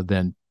March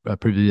than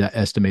previously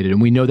estimated. And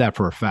we know that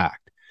for a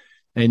fact.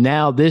 And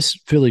now this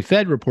Philly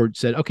Fed report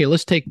said, okay,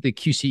 let's take the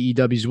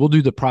QCEWs. We'll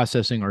do the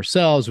processing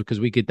ourselves because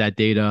we get that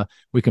data.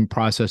 We can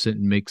process it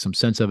and make some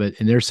sense of it.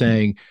 And they're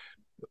saying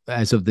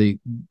as of the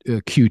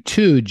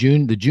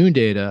Q2, the June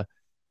data,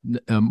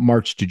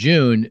 March to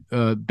June,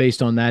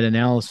 based on that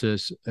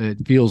analysis,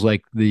 it feels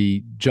like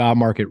the job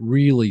market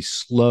really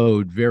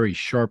slowed very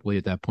sharply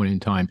at that point in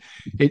time.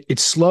 It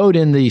slowed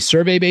in the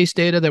survey-based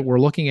data that we're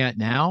looking at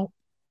now,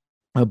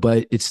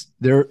 but it's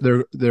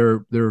they're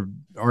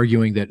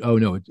arguing that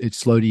it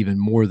slowed even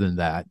more than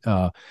that.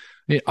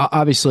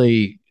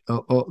 Obviously,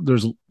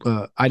 there's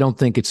I don't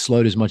think it's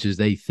slowed as much as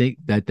they think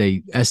that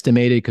they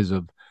estimated because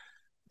of,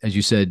 as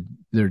you said,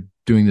 they're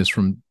doing this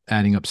from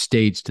adding up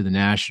states to the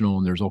national,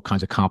 and there's all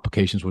kinds of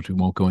complications, which we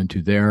won't go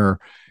into there.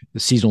 The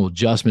seasonal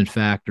adjustment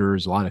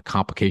factors, a lot of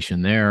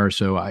complication there.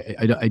 So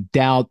I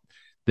doubt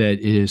that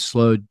it is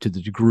slowed to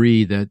the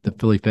degree that the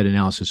Philly Fed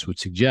analysis would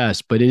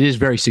suggest, but it is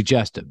very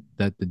suggestive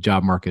that the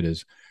job market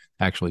is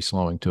actually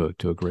slowing to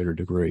a greater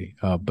degree.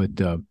 But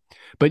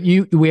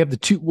we have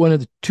two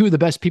of the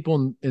best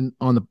people in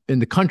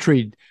the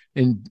country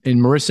in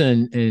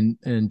Marissa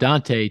and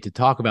Dante to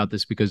talk about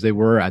this because they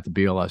were at the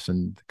BLS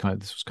and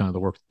this was kind of the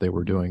work that they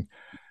were doing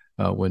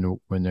when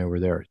they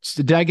were there.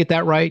 Did I get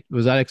that right?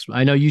 Was that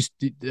I know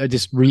I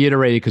just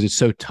reiterated because it's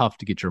so tough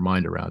to get your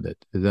mind around it.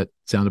 Does that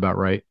sound about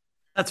right?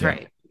 That's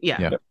right.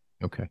 Yeah.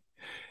 Okay.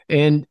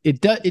 And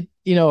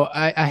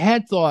I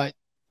had thought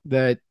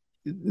that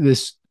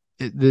this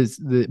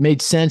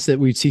made sense that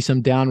we'd see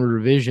some downward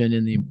revision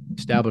in the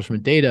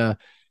establishment data,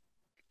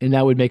 and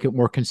that would make it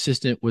more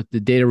consistent with the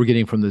data we're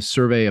getting from the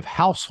survey of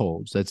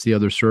households. That's the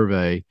other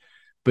survey.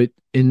 But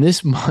in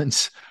this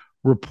month's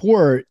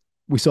report,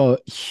 we saw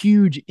a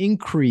huge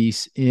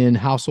increase in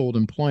household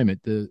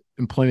employment, the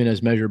employment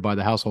as measured by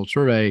the household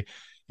survey.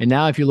 And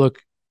now if you look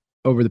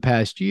over the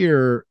past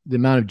year, the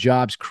amount of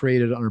jobs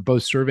created under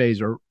both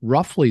surveys are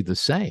roughly the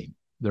same.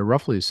 They're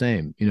roughly the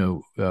same.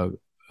 There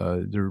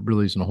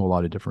really isn't a whole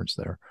lot of difference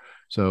there.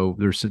 So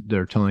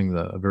they're telling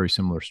a very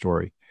similar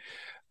story.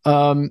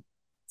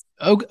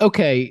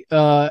 Okay.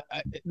 Let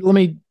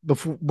me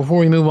before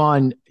we move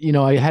on.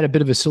 I had a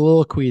bit of a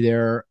soliloquy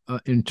there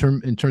in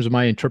terms of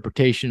my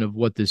interpretation of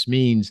what this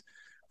means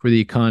for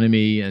the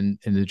economy and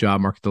the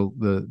job market.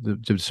 The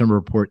December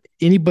report.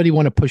 Anybody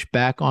want to push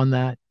back on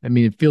that? I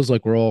mean, it feels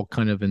like we're all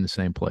kind of in the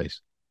same place.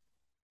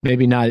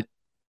 Maybe not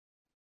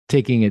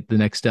taking it the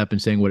next step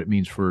and saying what it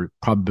means for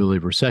probability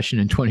of recession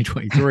in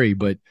 2023,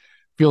 but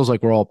feels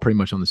like we're all pretty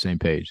much on the same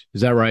page.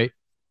 Is that right?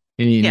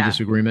 Any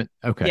disagreement?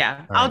 Okay.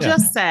 Yeah. I'll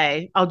just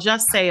say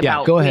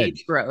about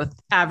wage growth,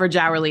 average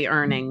hourly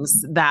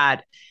earnings,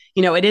 that,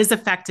 it is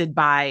affected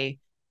by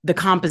the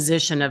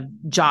composition of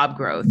job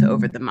growth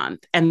over the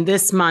month. And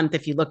this month,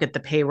 if you look at the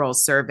payroll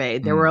survey,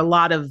 there were a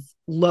lot of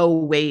low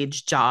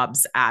wage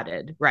jobs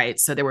added, right?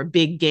 So there were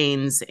big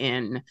gains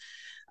in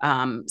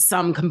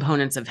some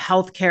components of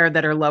healthcare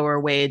that are lower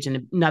wage,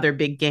 and another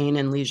big gain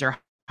in leisure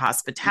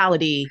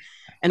hospitality.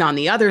 And on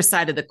the other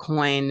side of the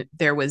coin,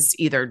 there was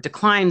either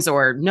declines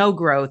or no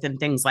growth in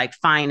things like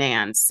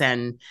finance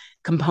and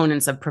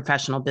components of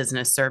professional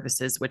business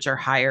services, which are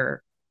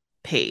higher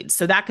paid.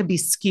 So that could be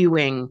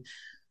skewing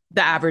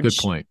the average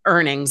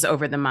earnings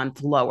over the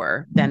month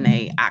lower than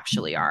they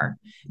actually are.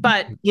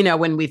 But,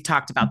 when we've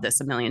talked about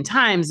this a million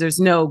times, there's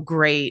no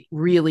great,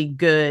 really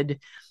good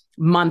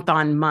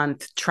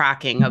month-on-month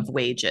tracking of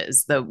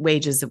wages. The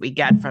wages that we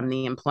get from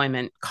the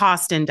Employment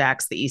Cost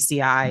Index, the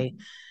ECI,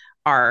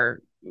 are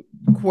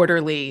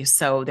quarterly,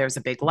 so there's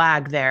a big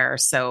lag there.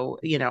 So,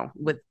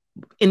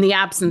 in the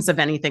absence of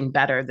anything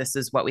better, this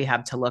is what we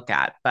have to look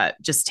at, but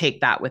just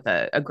take that with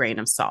a grain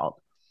of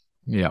salt.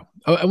 Yeah.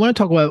 I want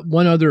to talk about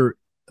one other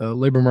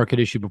labor market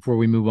issue before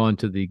we move on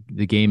to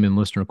the game and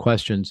listener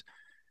questions.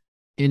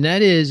 And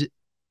that is,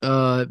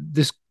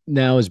 this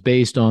now is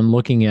based on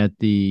looking at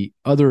the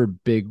other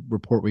big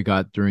report we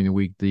got during the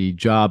week, the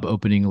Job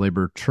Opening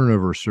Labor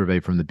Turnover Survey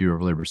from the Bureau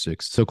of Labor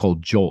Statistics,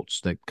 so-called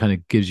JOLTS, that kind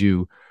of gives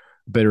you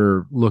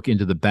better look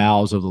into the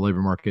bowels of the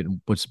labor market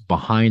and what's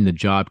behind the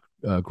job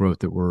growth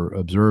that we're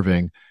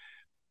observing.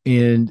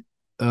 And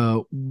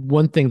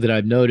one thing that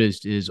I've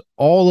noticed is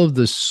all of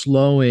the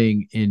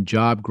slowing in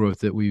job growth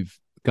that we've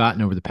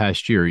gotten over the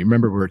past year. You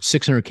remember, we're at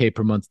 600K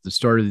per month at the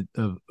start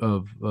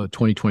of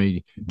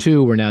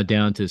 2022. We're now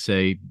down to,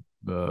 say,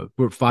 we're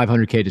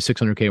 500K to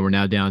 600K. We're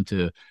now down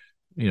to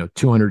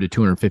 200 to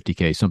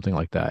 250K, something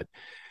like that.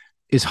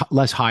 Is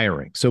less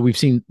hiring. So we've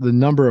seen the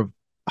number of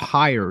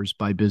hires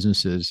by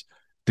businesses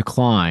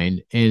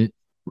decline. And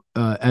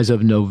as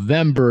of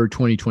November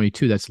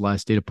 2022, that's the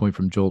last data point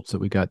from JOLTS that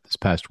we got this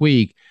past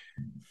week,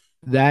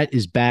 that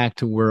is back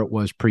to where it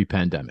was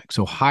pre-pandemic.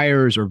 So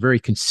hires are very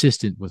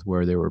consistent with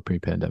where they were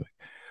pre-pandemic.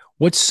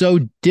 What's so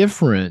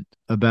different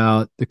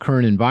about the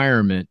current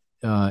environment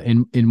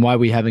and why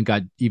we haven't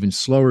got even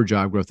slower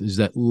job growth is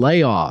that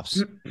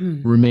layoffs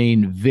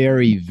remain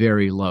very,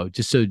 very low.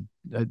 Just so,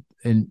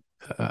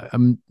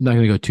 I'm not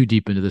going to go too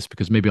deep into this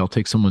because maybe I'll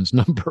take someone's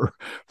number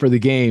for the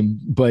game,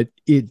 but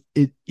and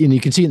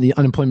you can see it in the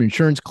unemployment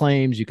insurance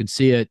claims, you can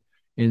see it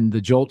in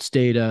the JOLTS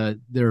data.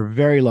 They're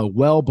very low,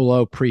 well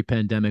below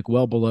pre-pandemic,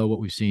 well below what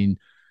we've seen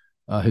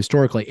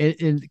historically.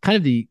 And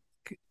kind of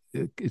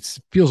it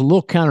feels a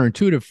little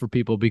counterintuitive for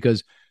people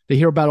because they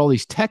hear about all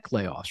these tech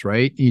layoffs,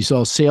 right? You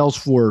saw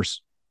Salesforce,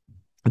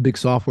 a big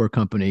software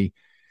company,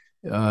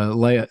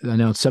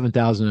 announced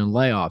 7,000 in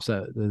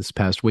layoffs this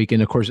past week.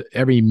 And of course,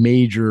 every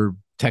major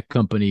tech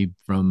company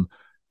from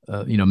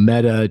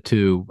Meta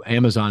to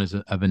Amazon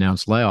have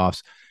announced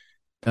layoffs.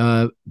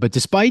 But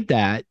despite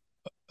that,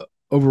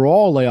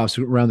 overall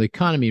layoffs around the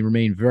economy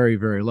remain very,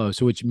 very low.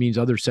 So which means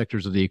other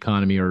sectors of the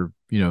economy are,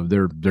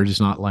 they're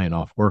just not laying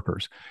off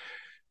workers.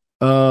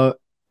 So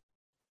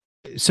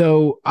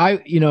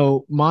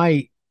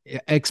my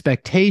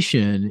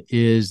expectation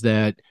is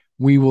that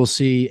we will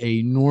see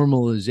a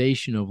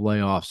normalization of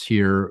layoffs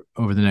here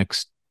over the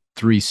next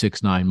 3,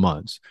 6, 9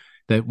 months,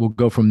 that will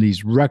go from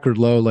these record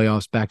low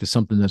layoffs back to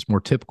something that's more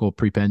typical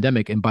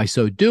pre-pandemic. And by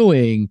so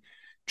doing,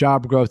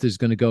 job growth is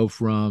going to go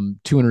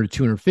from 200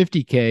 to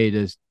 250K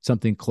to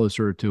something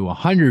closer to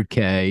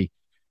 100K,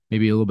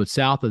 maybe a little bit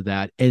south of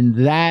that. And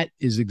that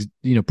is,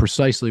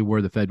 precisely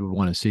where the Fed would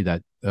want to see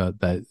that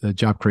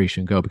job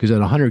creation go, because at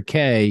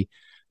 100K,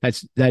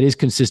 that is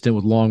consistent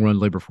with long run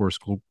labor force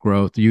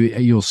growth.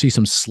 You'll see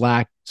some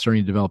slack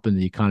starting to develop in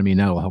the economy, and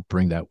that will help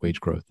bring that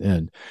wage growth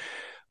in.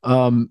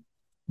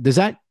 Does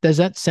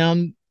that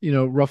sound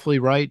roughly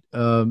right?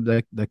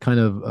 That kind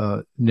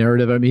of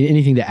narrative. I mean,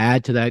 anything to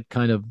add to that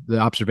kind of the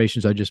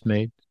observations I just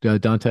made,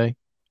 Dante?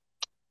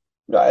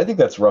 I think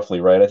that's roughly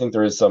right. I think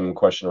there is some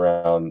question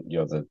around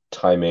the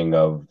timing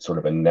of sort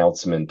of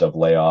announcement of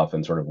layoff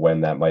and sort of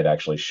when that might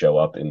actually show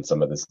up in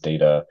some of this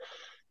data.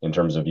 in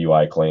terms of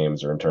UI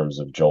claims or in terms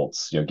of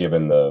jolts,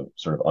 given the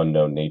sort of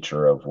unknown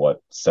nature of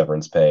what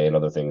severance pay and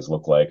other things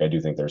look like, I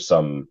do think there's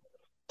some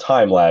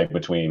time lag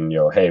between,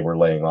 hey, we're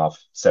laying off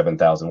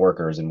 7,000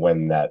 workers and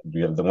when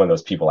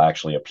those people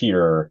actually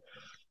appear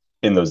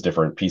in those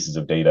different pieces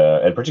of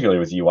data. And particularly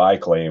with UI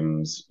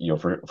claims,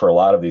 for a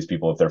lot of these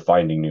people, if they're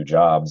finding new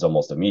jobs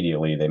almost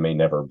immediately, they may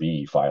never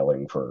be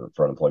filing for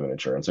unemployment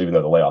insurance. So even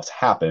though the layoffs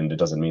happened, it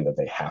doesn't mean that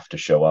they have to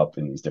show up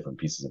in these different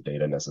pieces of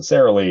data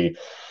necessarily.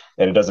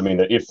 And it doesn't mean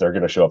that if they're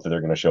going to show up, that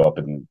they're going to show up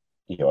in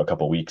a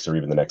couple of weeks or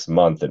even the next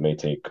month. It may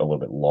take a little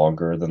bit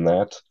longer than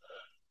that.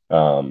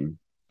 So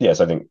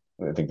I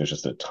think there's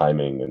just a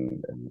timing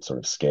and sort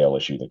of scale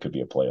issue that could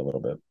be at play a little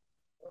bit.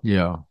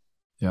 Yeah.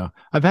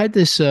 I've had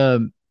this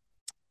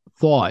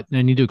thought, and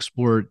I need to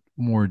explore it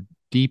more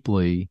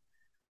deeply,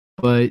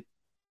 but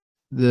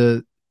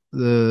the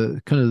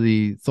kind of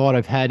the thought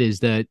I've had is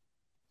that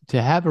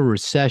to have a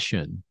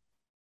recession,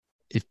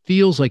 it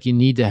feels like you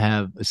need to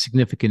have a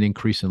significant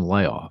increase in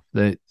layoff.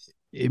 Can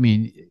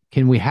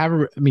we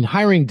have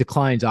hiring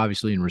declines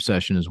obviously in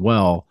recession as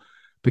well,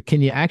 but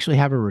can you actually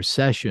have a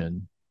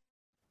recession?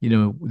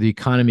 The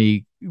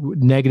economy,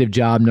 negative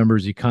job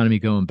numbers, the economy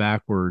going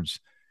backwards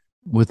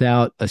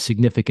without a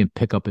significant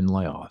pickup in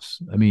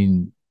layoffs.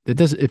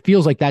 It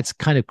feels like that's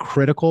kind of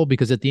critical,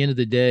 because at the end of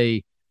the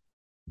day,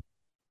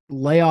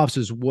 layoffs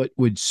is what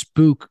would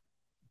spook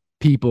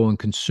people and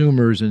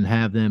consumers and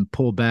have them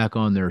pull back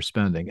on their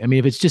spending.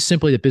 If it's just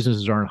simply that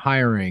businesses aren't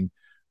hiring,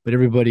 but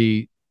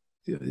everybody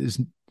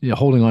is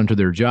holding on to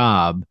their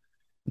job,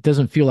 it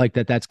doesn't feel like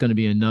that's going to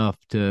be enough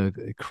to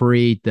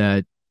create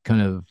that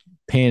kind of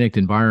panicked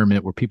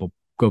environment where people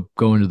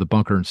go into the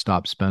bunker and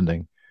stop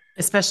spending.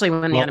 Especially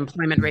when the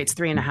unemployment rate's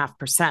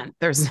 3.5%.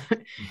 There's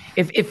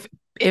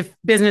if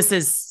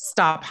businesses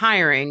stop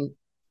hiring,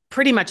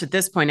 pretty much at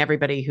this point,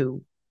 everybody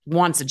who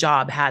wants a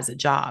job has a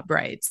job,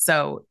 right?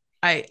 So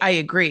I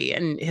agree.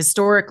 And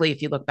historically,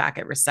 if you look back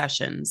at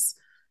recessions,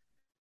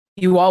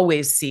 you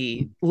always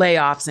see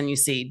layoffs and you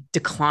see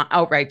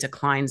outright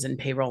declines in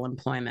payroll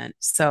employment.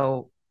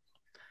 So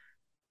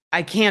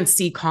I can't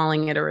see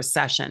calling it a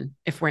recession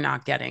if we're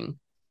not getting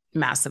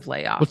massive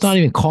layoffs. Well, it's not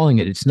even calling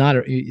it. It's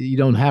not. You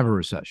don't have a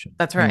recession.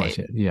 That's right.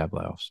 Yeah,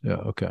 layoffs. Yeah,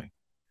 okay.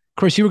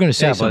 Chris, you were going to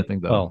say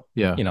something, though. Well,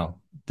 yeah.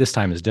 This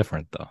time is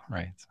different, though,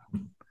 right?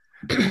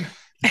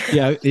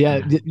 Yeah.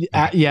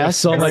 Yes,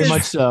 so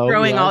much so.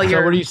 Throwing all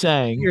so what are you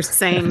saying? Your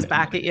sayings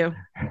back at you.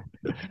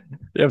 You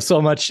have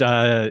so much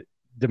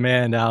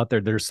demand out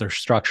there. There's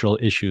structural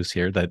issues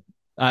here that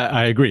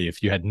I agree.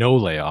 If you had no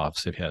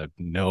layoffs, if you had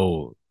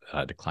no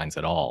declines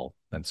at all,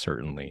 then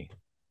certainly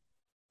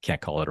can't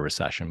call it a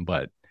recession.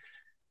 But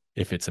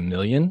if it's 1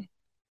 million,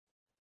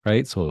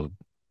 right? So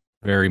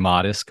very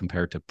modest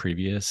compared to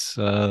previous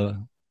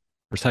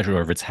recession,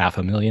 or if it's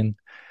 500,000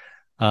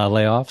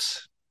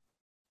 layoffs,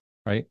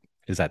 right?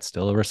 Is that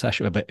still a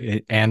recession?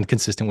 And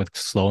consistent with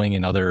slowing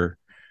in other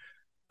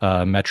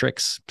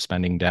metrics,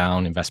 spending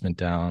down, investment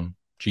down,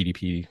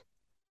 GDP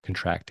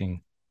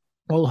contracting.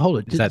 Well, hold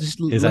it. Let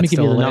me give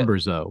you the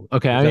numbers, though.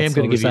 Okay, I am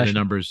going to give you the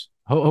numbers.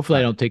 Hopefully,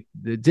 I don't take.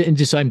 And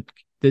just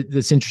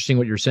that's interesting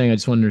what you're saying. I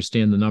just want to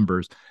understand the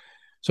numbers.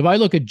 So if I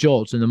look at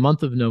JOLTS in the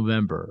month of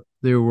November,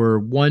 there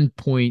were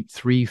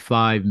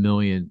 1.35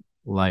 million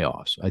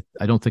layoffs.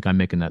 I don't think I'm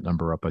making that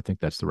number up. I think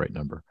that's the right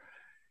number.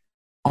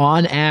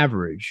 On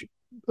average,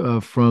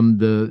 from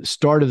the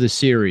start of the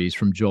series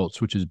from JOLTS,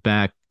 which is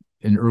back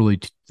in early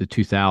the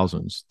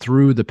 2000s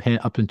through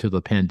up until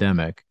the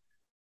pandemic,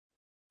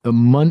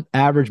 the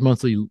average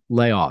monthly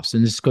layoffs,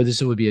 and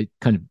this would be a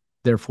kind of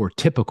therefore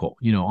typical,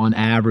 on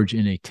average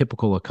in a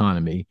typical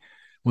economy,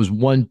 was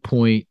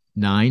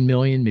 1.9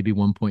 million, maybe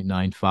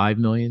 1.95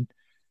 million.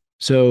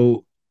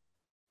 So,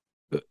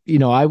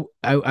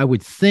 I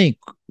would think,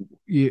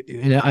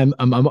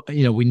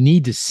 we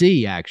need to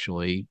see,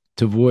 actually,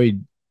 to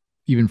avoid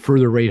even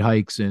further rate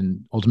hikes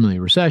and ultimately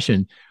a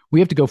recession, we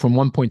have to go from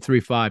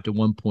 1.35 to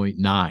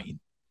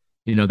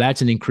 1.9.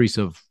 That's an increase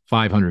of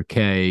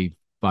 500K,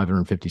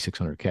 550,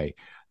 600K.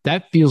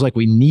 That feels like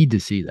we need to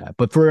see that.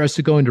 But for us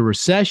to go into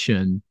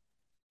recession,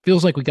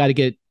 feels like we got to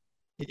get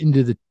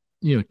into the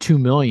 2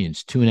 million,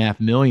 2.5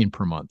 million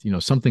per month,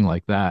 something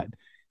like that.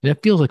 And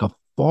it feels like a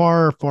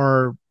far,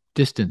 far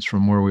distance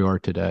from where we are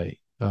today.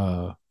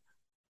 Those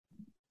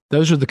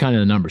are the kind of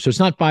the numbers. So it's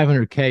not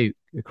 500K,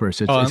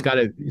 Chris. It's got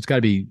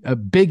to be a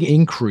big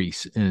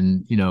increase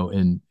in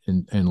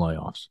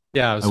layoffs.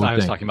 Yeah, I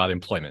was talking about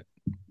employment,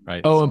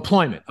 right? Oh,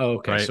 employment. Oh,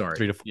 okay, right? Sorry.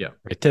 3 to 4. Yeah,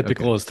 right.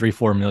 Typical is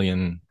 3-4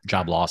 million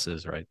job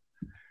losses, right?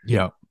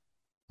 Yeah,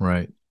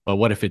 right. But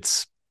what if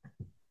it's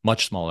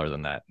much smaller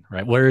than that,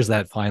 right? Where is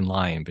that fine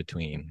line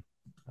between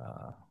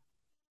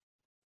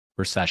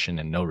recession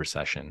and no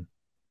recession?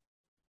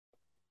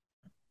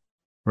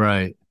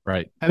 Right.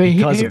 Right.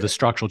 Because of the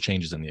structural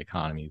changes in the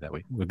economy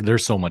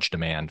there's so much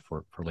demand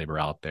for labor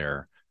out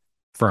there.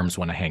 Firms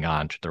want to hang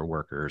on to their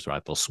workers,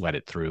 right? They'll sweat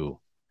it through,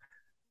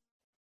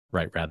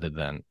 right? Rather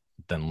than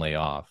lay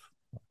off.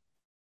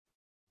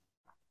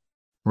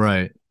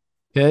 Right.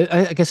 Yeah,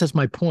 I guess that's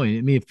my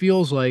point. It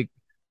feels like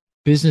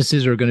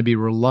businesses are going to be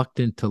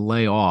reluctant to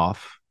lay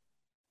off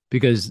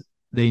because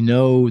they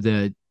know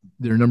that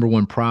their number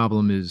one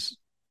problem is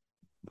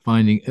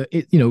finding,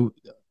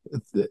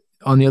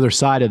 on the other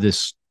side of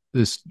this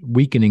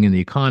weakening in the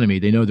economy,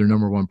 they know their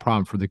number one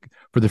problem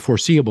for the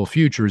foreseeable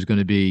future is going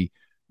to be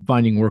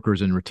finding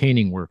workers and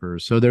retaining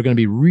workers. So they're going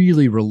to be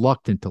really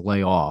reluctant to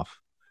lay off.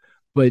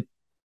 But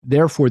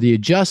therefore, the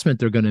adjustment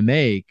they're going to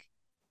make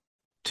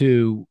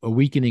to a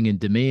weakening in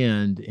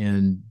demand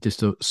and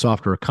just a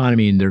softer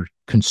economy and their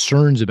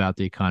concerns about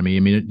the economy. I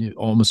mean,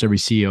 almost every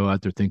CEO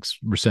out there thinks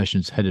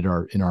recession's headed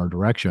in our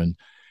direction,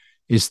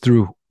 is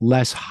through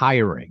less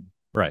hiring.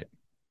 Right.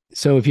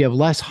 So if you have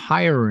less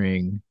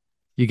hiring,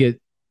 you get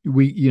a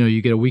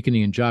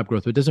weakening in job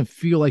growth. But it doesn't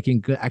feel like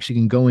you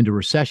can go into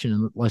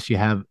recession unless you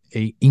have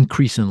a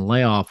increase in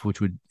layoff,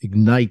 which would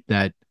ignite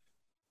that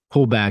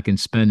pullback in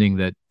spending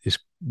that is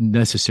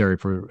necessary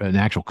for an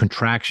actual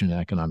contraction in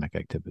economic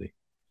activity.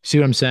 See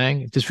what I'm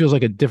saying? It just feels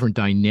like a different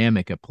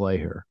dynamic at play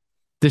here.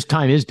 This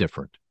time is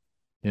different,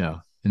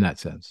 in that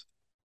sense.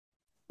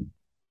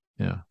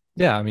 Yeah.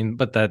 Yeah. I mean,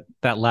 but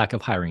that lack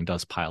of hiring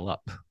does pile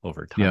up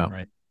over time,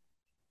 right?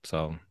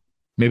 So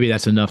maybe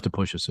that's enough to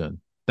push us in.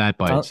 That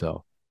by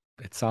itself.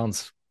 It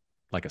sounds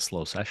like a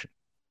slow session.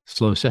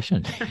 Slow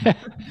session.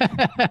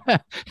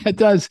 It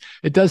does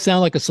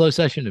sound like a slow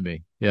session to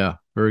me. Yeah.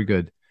 Very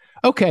good.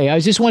 Okay. I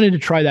just wanted to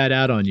try that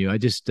out on you. I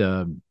just,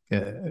 I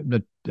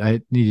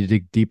need to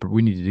dig deeper.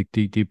 We need to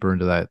dig deeper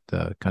into that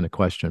kind of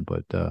question,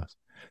 but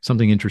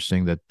something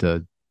interesting that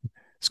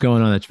is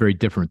going on that's very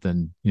different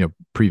than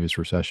previous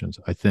recessions,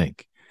 I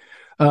think.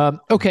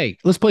 Okay,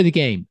 let's play the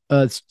game.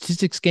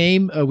 Statistics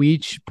game. We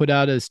each put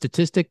out a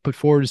statistic, put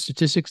forward a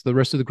statistics. The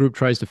rest of the group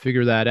tries to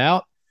figure that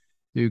out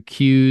through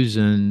cues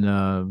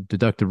and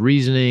deductive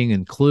reasoning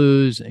and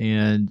clues.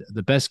 And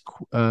the best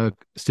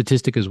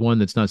statistic is one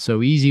that's not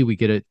so easy. We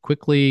get it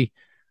quickly.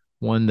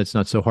 One that's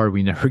not so hard,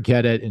 we never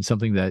get it. And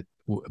something that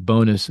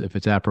bonus if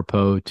it's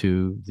apropos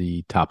to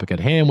the topic at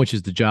hand, which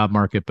is the job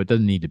market, but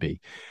doesn't need to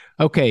be.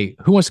 Okay,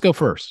 who wants to go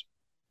first?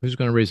 Who's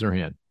going to raise their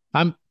hand?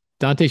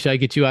 Dante, should I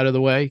get you out of the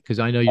way? Because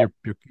I know you're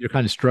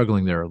kind of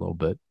struggling there a little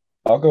bit.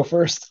 I'll go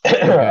first. Okay.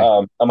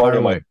 I'm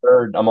on my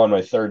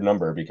third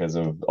number because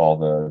of all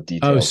the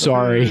details. Oh,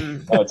 sorry.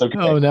 Oh, it's okay.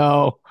 Oh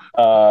no.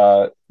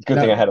 Good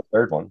thing I had a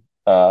third one.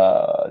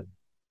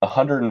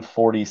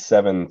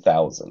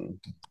 147,000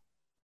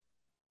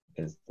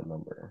 is the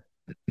number.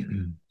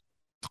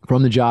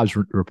 From the jobs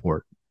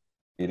report.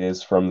 It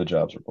is from the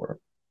jobs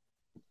report.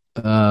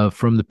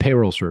 From the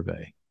payroll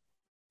survey.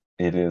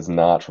 It is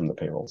not from the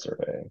payroll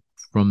survey.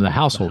 From the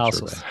household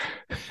survey.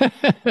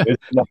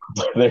 It's not.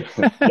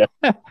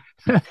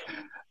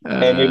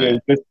 And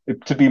it is,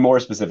 to be more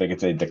specific,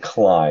 it's a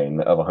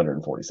decline of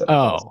 147,000.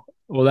 Oh,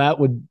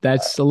 well,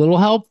 that's a little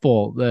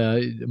helpful.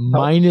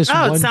 Minus.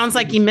 Oh, it sounds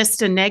like you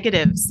missed a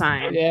negative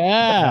sign.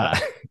 Yeah.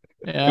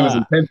 It was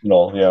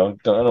intentional. I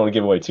don't want to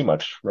give away too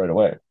much right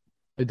away.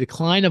 A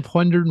decline of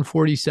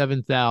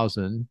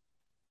 147,000.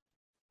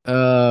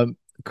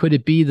 Could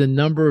it be the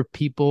number of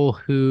people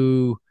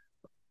who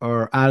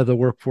are out of the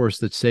workforce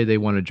that say they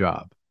want a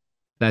job?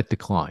 That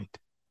declined.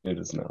 It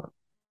is not.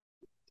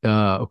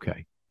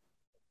 Okay.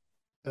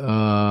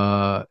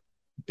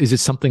 Is it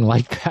something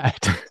like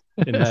that?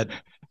 in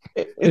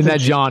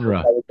that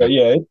genre?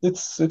 Yeah,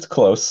 it's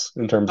close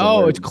in terms of.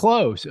 Oh, it's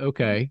close.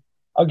 Okay.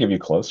 I'll give you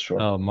close.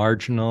 Sure.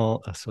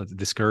 Marginal. So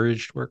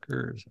discouraged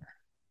workers.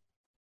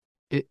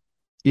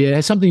 Yeah, it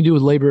has something to do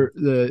with labor.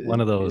 One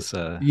of those.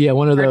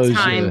 One of those.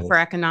 Time for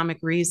economic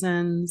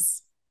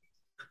reasons.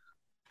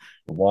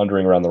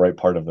 Wandering around the right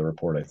part of the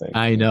report, I think.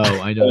 I know.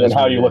 And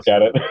how you look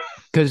at it.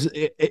 Because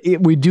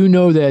we do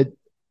know that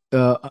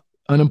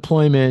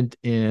unemployment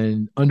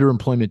and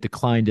underemployment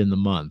declined in the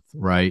month,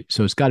 right?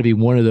 So it's got to be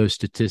one of those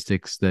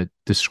statistics that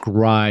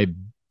describe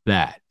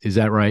that. Is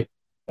that right?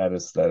 That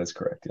is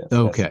correct. Yes.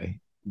 Okay.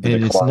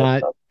 And it's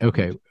not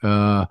okay.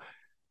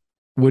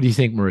 What do you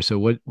think, Marissa?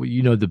 What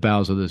the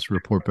bowels of this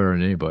report better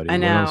than anybody? I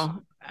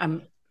know.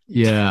 I'm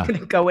going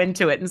to go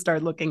into it and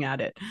start looking at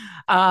it.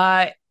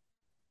 I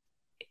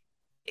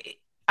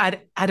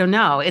don't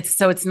know. It's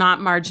not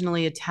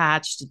marginally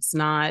attached. It's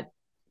not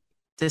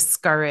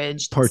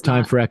discouraged.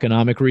 Part-time for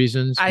economic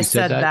reasons. I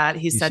said that.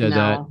 He said no.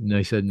 That, and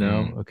I said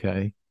no.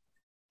 Okay.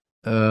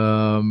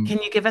 Can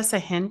you give us a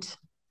hint?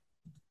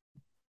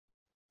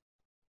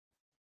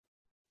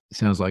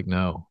 Sounds like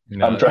no.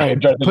 I'm trying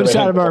to put us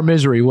out of our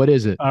misery. What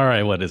is it? All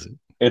right. What is it?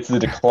 It's the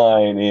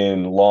decline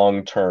in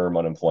long-term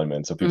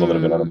unemployment. So people that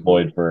have been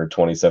unemployed for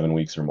 27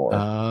 weeks or more.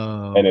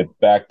 Oh. And it's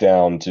back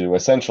down to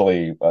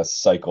essentially a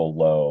cycle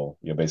low,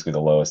 basically the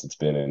lowest it's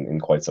been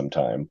in quite some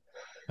time.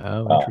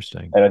 Oh,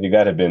 interesting. And I think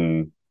that had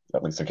been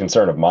at least a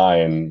concern of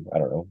mine, I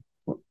don't know,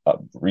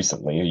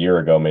 recently, a year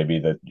ago, maybe,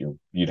 that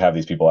you'd have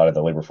these people out of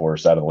the labor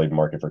force, out of the labor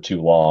market for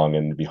too long,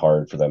 and it'd be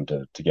hard for them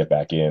to get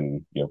back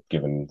in,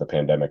 given the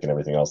pandemic and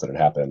everything else that had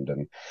happened.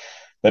 And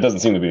that doesn't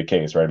seem to be the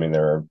case, right? I mean,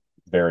 there are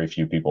very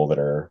few people that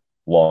are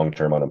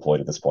long-term unemployed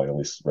at this point, at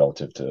least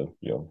relative to,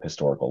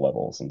 historical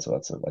levels. And so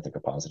that's, I think,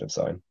 a positive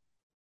sign.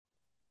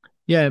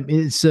 Yeah,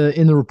 it's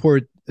in the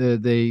report.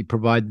 they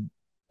provide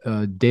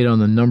data on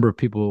the number of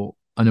people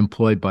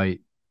unemployed by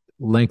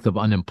length of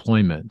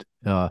unemployment.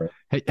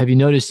 Have you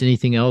noticed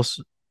anything else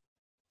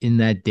in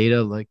that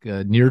data? Like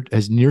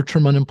has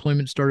near-term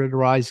unemployment started to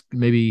rise?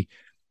 Maybe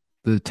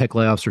the tech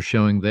layoffs are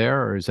showing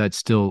there, or is that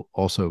still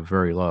also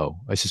very low?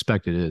 I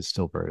suspect it is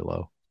still very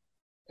low.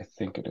 I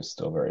think it is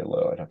still very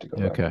low. I'd have to go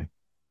back. Okay.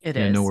 It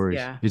is. No worries.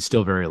 Yeah. It's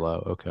still very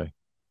low. Okay.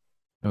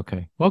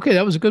 Okay.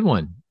 That was a good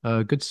one.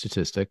 Good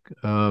statistic.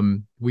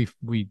 We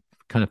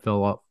kind of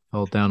fell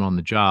down on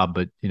the job,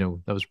 but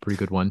that was a pretty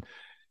good one.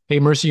 Hey,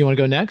 Mercy, you want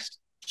to go next?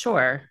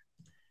 Sure.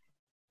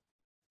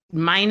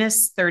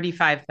 Minus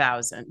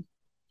 35,000.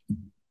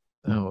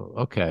 Oh,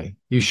 okay.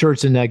 You sure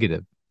it's a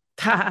negative?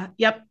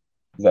 Yep.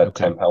 Is that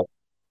temp help?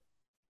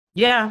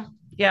 Yeah.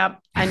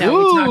 I know.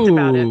 We talked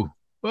about it.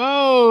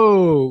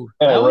 Whoa.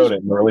 And I wrote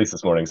it in the release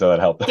this morning, so that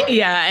helped.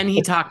 Yeah, and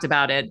he talked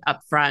about it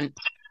up front.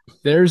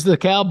 There's the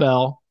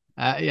cowbell.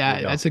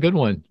 That's a good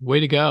one. Way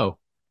to go.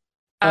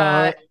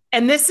 And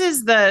this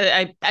is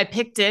I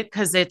picked it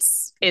because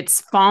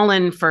it's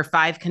fallen for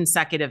 5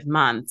 consecutive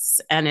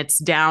months, and it's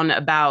down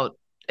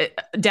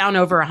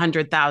over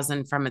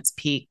 100,000 from its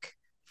peak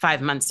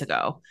 5 months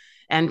ago.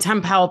 And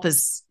temp help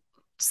is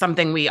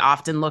something we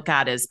often look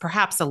at as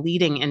perhaps a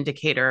leading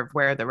indicator of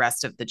where the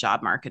rest of the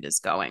job market is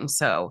going.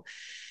 So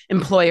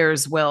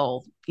employers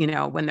will,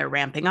 when they're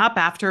ramping up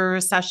after a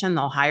recession,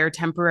 they'll hire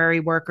temporary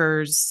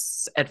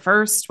workers at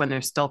first when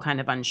they're still kind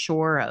of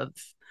unsure of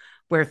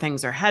where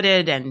things are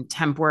headed. And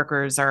temp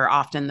workers are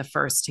often the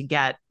first to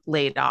get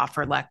laid off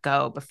or let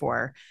go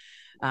before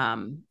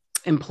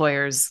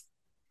employers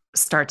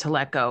start to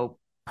let go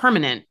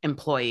permanent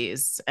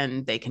employees,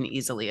 and they can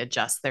easily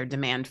adjust their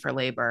demand for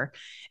labor.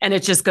 And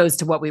it just goes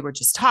to what we were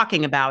just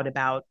talking about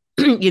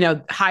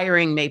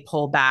hiring may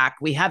pull back.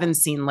 We haven't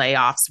seen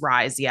layoffs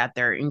rise yet.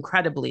 They're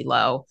incredibly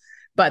low.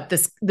 But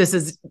this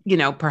is,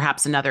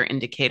 perhaps another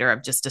indicator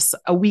of just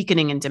a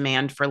weakening in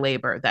demand for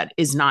labor that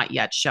is not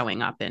yet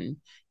showing up in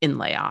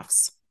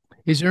layoffs.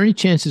 Is there any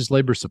chances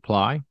labor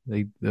supply?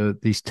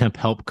 These temp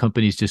help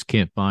companies just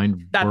can't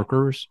find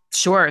workers?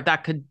 Sure,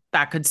 that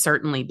could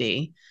certainly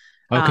be.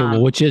 Okay,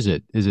 well, which is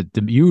it? Is it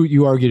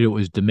you argued it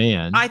was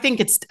demand? I think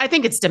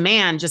it's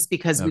demand, just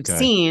because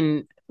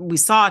we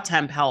saw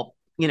temp help,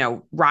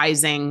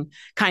 rising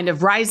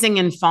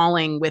and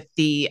falling with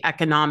the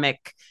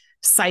economic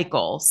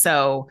cycle.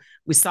 So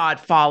we saw it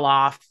fall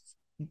off,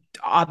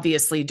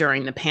 obviously,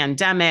 during the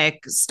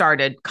pandemic,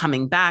 started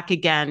coming back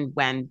again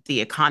when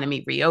the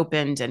economy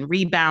reopened and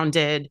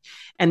rebounded.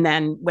 And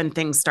then when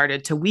things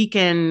started to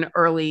weaken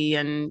early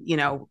in,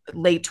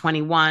 late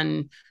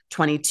 21,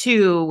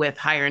 22 with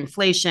higher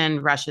inflation,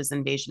 Russia's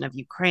invasion of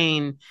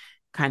Ukraine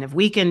kind of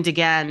weakened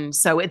again.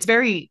 So it's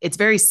very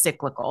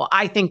cyclical.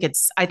 I think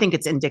it's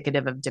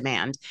indicative of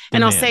demand.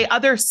 And I'll say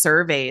other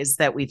surveys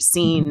that we've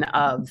seen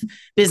of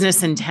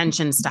business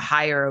intentions to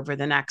hire over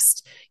the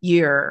next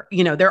year,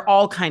 they're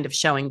all kind of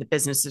showing that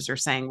businesses are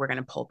saying we're going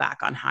to pull back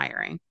on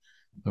hiring.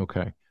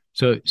 Okay.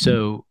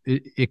 So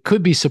it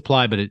could be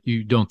supply, but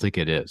you don't think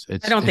it is.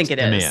 I don't think it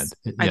demand.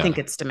 is. I think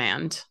it's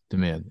demand.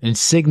 And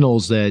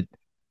signals that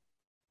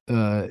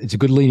it's a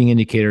good leading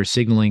indicator,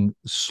 signaling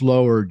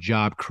slower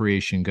job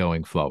creation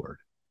going forward.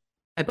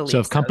 I believe so.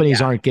 If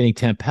companies aren't getting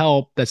temp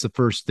help, that's the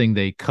first thing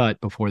they cut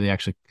before they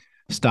actually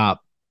stop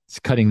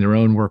cutting their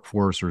own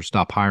workforce or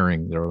stop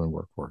hiring their own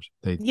workforce.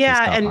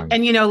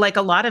 And like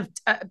a lot of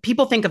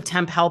people think of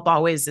temp help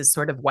always as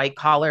sort of white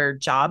collar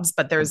jobs,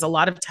 but there's a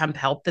lot of temp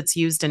help that's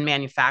used in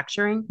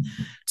manufacturing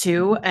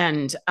too,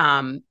 and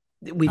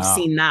we've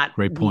seen that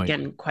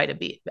weaken quite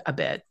a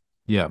bit.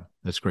 Yeah,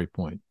 that's a great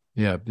point.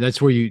 Yeah, that's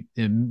where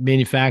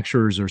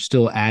manufacturers are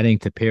still adding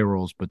to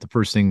payrolls, but the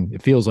first thing,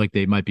 it feels like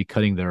they might be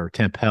cutting their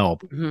temp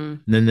help. Mm-hmm.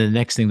 And then the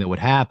next thing that would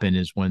happen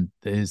is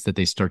that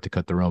they start to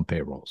cut their own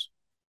payrolls.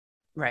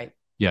 Right.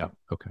 Yeah.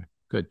 Okay,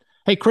 good.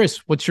 Hey, Chris,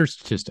 what's your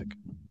statistic?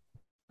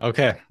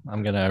 Okay,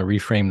 I'm going to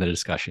reframe the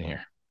discussion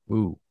here.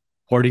 Ooh.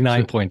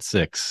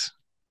 49.6.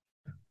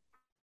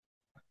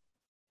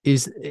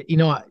 Is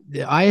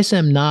the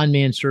ISM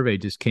non-man survey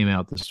just came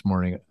out this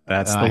morning.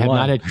 That's the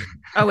one.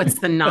 It's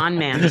the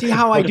non-man. See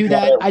how I do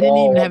that? I didn't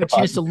even have a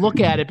chance to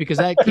look at it because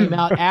that came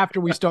out after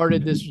we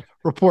started this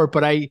report.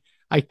 But I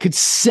could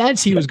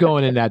sense he was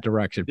going in that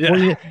direction.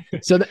 Yeah.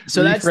 So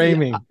that's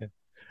framing.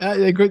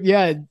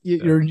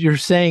 You're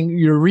saying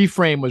your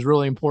reframe was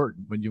really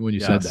important when you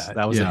said that.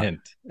 That was a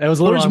hint. That was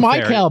a little. Where's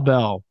unfair. my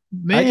cowbell?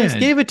 Man. I just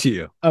gave it to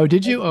you. Oh,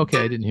 did you? Okay,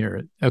 I didn't hear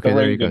it. Okay,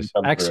 there you go.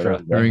 Extra.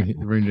 The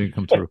ring didn't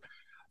come through.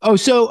 Oh,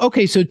 so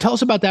tell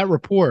us about that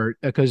report,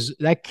 because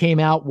that came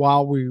out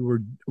while we're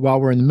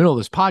in the middle of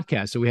this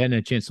podcast, so we hadn't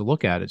had a chance to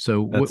look at it.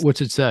 So what's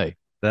it say?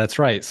 That's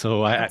right.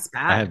 So That's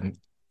bad.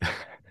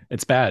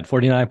 It's bad.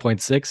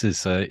 49.6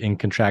 is in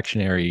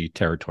contractionary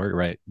territory,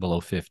 right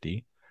below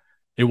 50.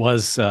 It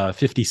was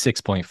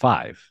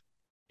 56.5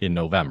 in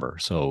November,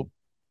 so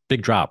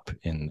big drop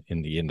in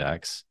the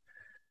index.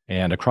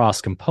 And across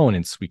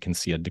components, we can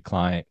see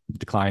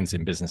declines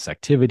in business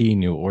activity,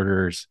 new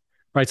orders.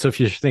 Right. So if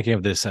you're thinking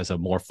of this as a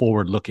more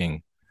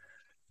forward-looking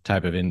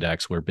type of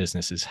index where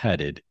business is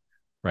headed,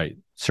 right,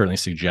 certainly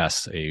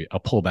suggests a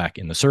pullback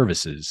in the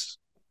services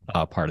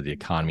part of the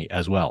economy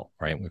as well,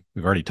 right?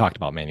 We've already talked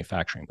about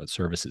manufacturing, but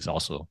services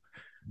also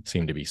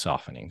seem to be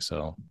softening.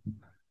 So,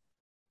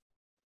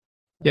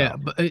 yeah,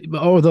 but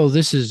although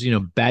this is,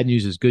 bad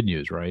news is good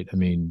news, right? I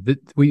mean,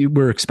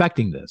 we're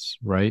expecting this,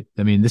 right?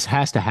 I mean, this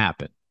has to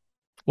happen.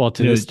 Well,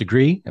 to this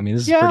degree, I mean,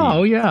 this is pretty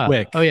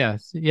quick. Oh, yeah.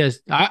 Yes,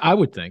 I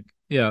would think.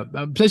 Yeah,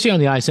 especially on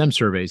the ISM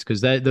surveys,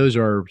 because those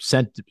are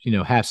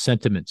half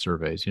sentiment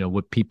surveys.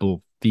 What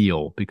people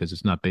feel, because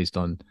it's not based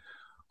on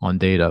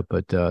data.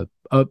 But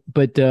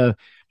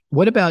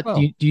what about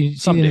do you see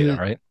some data,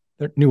 right?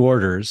 They're new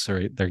orders,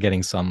 or they're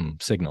getting some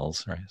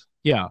signals, right?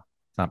 Yeah,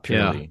 it's not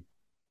purely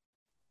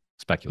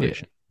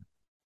speculation.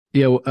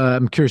 Yeah,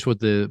 I'm curious what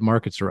the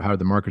markets are, how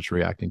the market's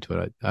reacting to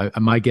it.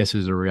 My guess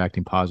is they're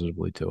reacting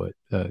positively to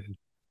it.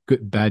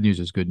 Bad news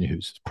is good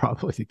news. It's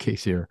probably the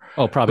case here.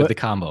 Oh, probably the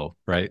combo,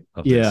 right?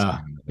 Yeah,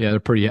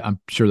 I'm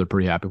sure they're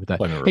pretty happy with that.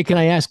 Hey, can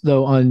I ask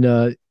though, on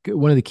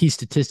one of the key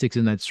statistics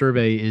in that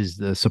survey is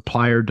the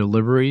supplier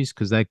deliveries,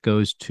 because that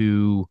goes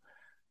to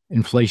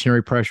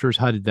inflationary pressures.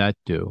 How did that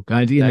do?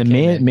 In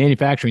the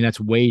manufacturing, that's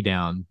way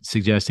down,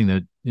 suggesting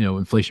that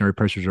inflationary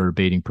pressures are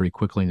abating pretty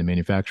quickly in the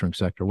manufacturing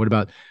sector. What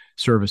about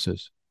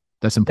services?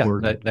 That's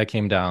important. Yeah, that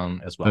came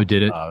down as well. Oh,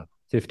 did it?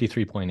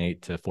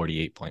 53.8 to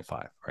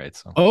 48.5, right?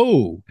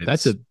 So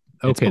that's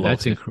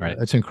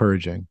that's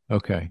encouraging.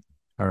 Okay.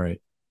 All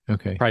right.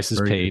 Okay.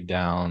 Prices paid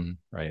down,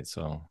 right?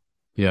 So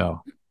yeah.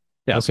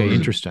 Okay, so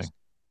interesting.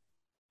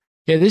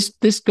 Yeah,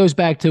 this goes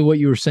back to what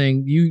you were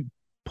saying. You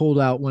pulled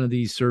out one of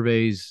these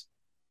surveys,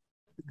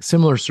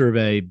 similar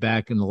survey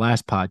back in the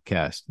last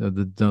podcast,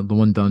 the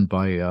one done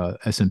by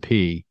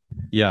S&P.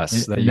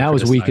 Yes, and that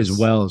was weak as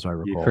well, as I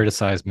recall. You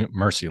criticized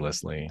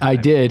mercilessly. I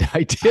did.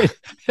 I did.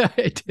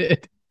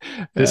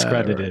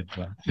 Discredited.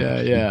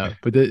 Yeah.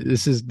 But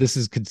this is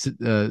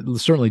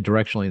certainly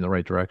directionally in the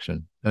right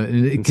direction,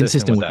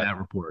 consistent with that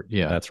report.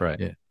 Yeah, that's right.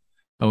 Yeah.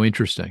 Oh,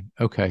 interesting.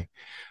 Okay.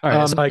 All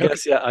right. So I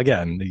guess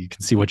again, you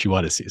can see what you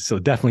want to see. So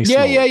definitely.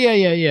 Yeah.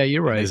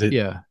 You're right.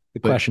 The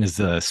question is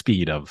the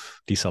speed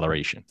of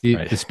deceleration.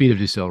 The speed of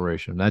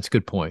deceleration. That's a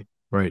good point.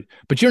 Right.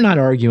 But you're not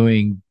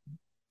arguing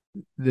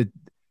that.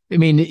 I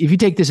mean, if you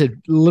take this at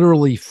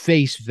literally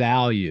face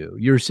value,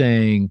 you're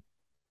saying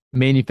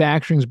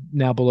manufacturing's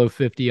now below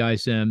 50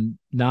 ISM,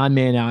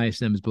 non-man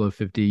ISM is below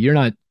 50.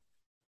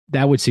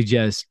 That would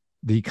suggest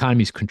the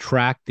economy's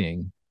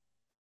contracting.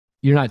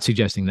 You're not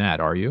suggesting that,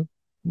 are you?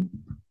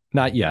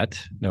 Not yet,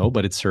 no,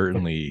 but it's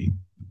certainly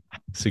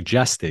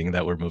suggesting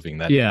that we're moving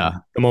that. Yeah.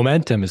 The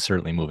momentum is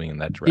certainly moving in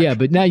that direction. Yeah,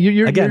 but now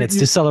you're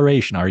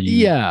deceleration. Are you?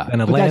 Yeah,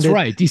 but that's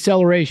right.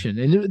 Deceleration.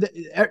 And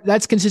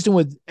that's consistent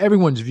with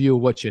everyone's view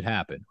of what should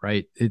happen,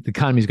 right? The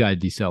economy's got to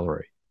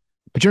decelerate.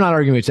 But you're not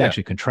arguing it's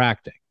actually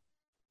contracting.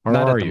 Or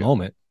not are at the you?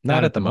 moment.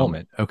 Not at the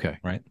moment. Okay.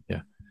 Right.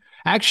 Yeah.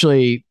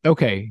 Actually,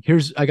 okay.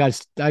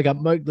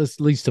 This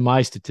leads to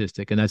my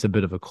statistic, and that's a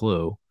bit of a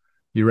clue.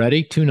 You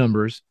ready? Two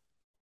numbers: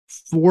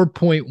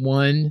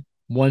 4.1,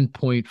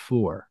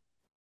 1.4.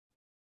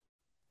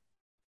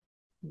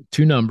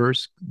 Two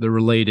numbers. They're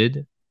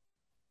related.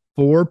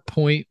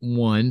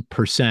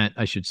 4.1%,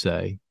 I should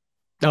say.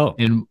 Oh,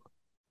 and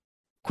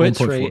quits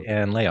rate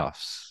and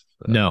layoffs.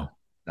 No.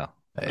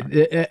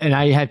 And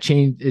I have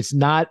changed. It's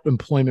not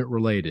employment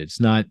related. It's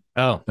not.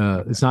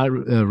 It's not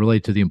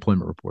related to the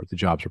employment report, the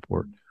jobs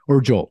report, or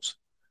JOLTS.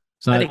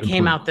 But it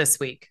came out this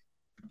week.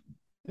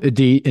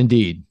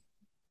 Indeed.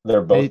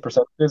 They're both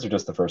percentages, or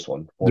just the first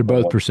one? They're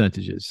both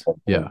percentages.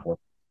 Yeah.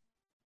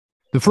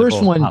 The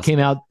first one came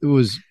out. It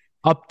was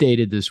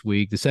updated this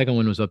week. The second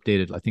one was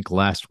updated, I think,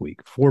 last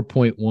week.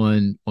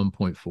 4.1,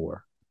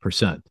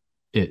 1.4%.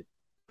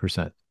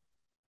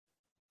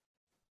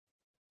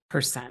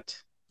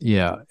 Percent.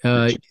 Yeah.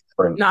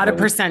 Not a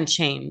percent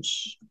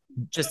change,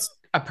 just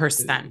a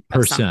percent.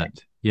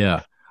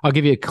 Yeah. I'll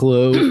give you a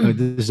clue.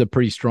 This is a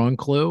pretty strong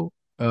clue.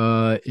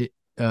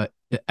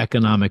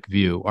 Economic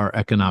View, our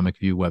Economic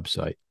View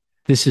website.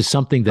 This is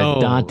something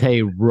that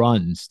Dante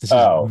runs. This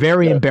is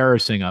very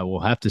embarrassing, I will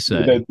have to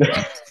say.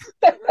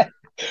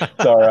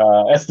 It's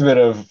our estimate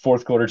of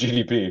fourth quarter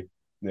GDP.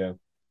 Yeah.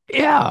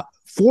 Yeah.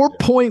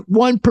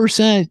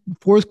 4.1%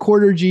 fourth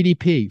quarter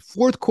GDP.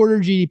 Fourth quarter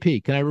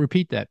GDP. Can I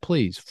repeat that,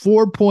 please?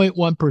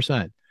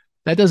 4.1%.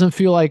 That doesn't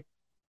feel like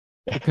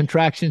a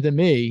contraction to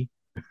me.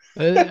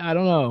 I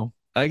don't know.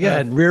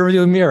 Again, rear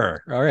view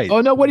mirror. All right.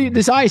 Oh, no.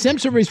 This ISM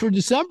survey is for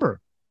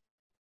December.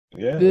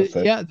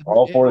 Yeah.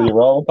 All four of you.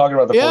 We're all talking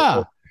about the fourth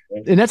quarter.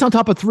 And that's on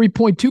top of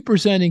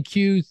 3.2% in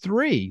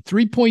Q3.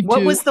 3.2.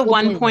 What was the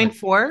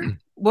 1.4?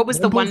 What was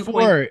the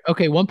 1.4?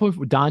 Okay,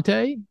 1.4.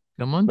 Dante?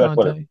 Come on,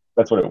 Dante.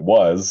 That's what it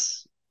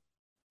was.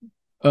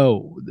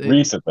 Oh,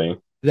 recently.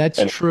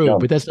 That's true,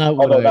 but that's not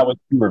what. Although that was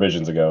 2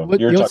 revisions ago.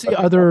 You'll see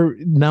other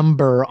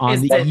number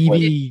on the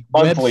EV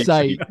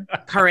website.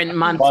 Current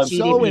month GDP.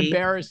 So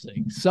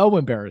embarrassing. So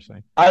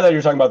embarrassing. I thought you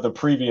were talking about the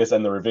previous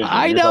and the revision.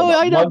 I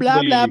know.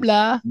 Blah blah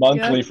blah.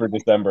 Monthly for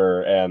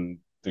December and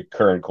the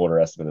current quarter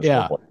estimate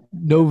is 4.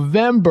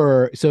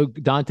 November. So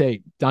Dante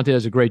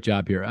does a great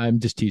job here. I'm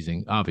just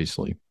teasing,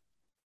 obviously.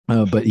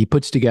 but he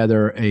puts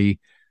together a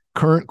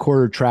current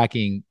quarter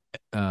tracking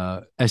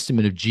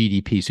estimate of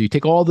GDP. So you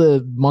take all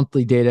the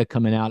monthly data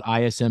coming out,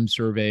 ISM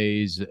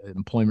surveys,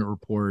 employment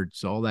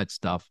reports, all that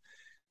stuff,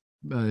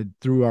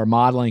 through our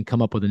modeling,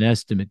 come up with an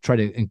estimate, try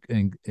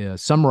to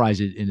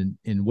summarize it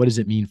in what does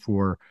it mean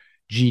for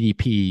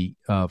GDP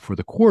for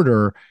the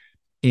quarter.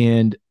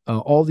 And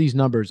all these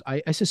numbers,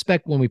 I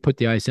suspect when we put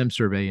the ISM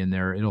survey in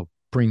there, it'll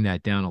bring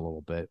that down a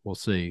little bit. We'll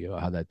see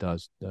how that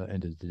does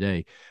end of the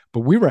day.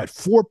 But we were at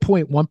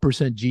 4.1%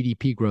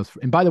 GDP growth.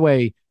 And by the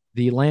way,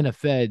 the Atlanta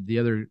Fed, the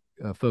other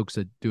folks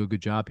that do a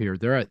good job here,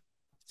 they're at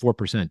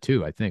 4%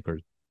 too, I think, or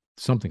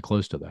something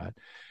close to that.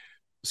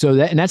 So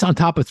that's on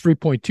top of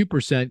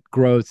 3.2%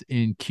 growth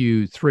in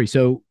Q3.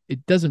 So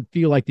it doesn't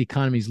feel like the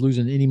economy is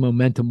losing any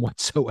momentum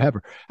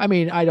whatsoever. I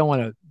mean, I don't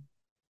want to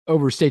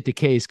overstate the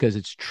case because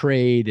it's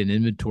trade and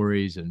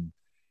inventories, and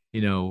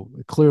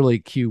clearly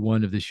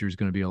Q1 of this year is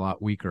going to be a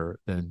lot weaker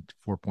than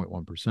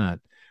 4.1%.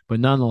 But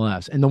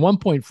nonetheless, and the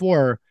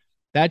 1.4,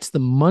 that's the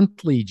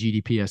monthly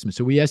GDP estimate.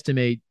 So we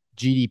estimate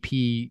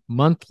GDP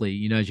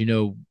monthly. As you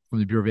know, from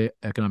the Bureau of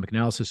Economic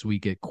Analysis, we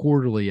get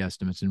quarterly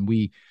estimates, and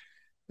we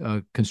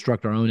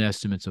construct our own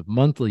estimates of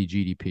monthly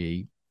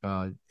GDP.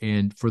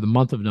 And for the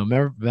month of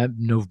November,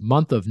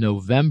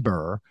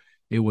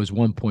 it was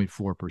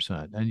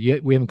 1.4%. And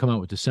yet we haven't come out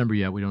with December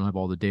yet. We don't have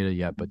all the data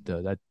yet, but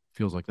that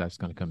feels like that's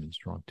going to come in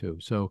strong too.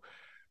 So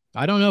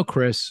I don't know,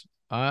 Chris.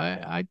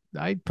 I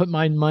put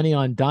my money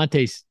on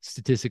Dante's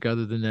statistic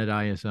other than that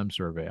ISM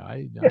survey.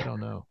 I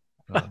don't know.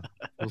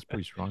 Feels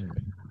pretty strong to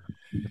me.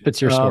 Fits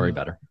your story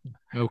better.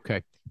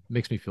 Okay.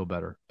 Makes me feel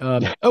better.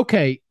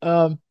 Okay.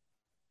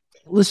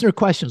 Listener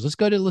questions. Let's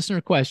go to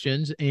listener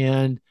questions.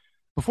 And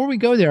before we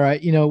go there,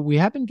 we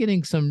have been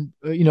getting some,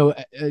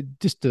 I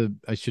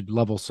should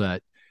level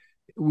set.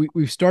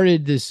 We've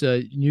started this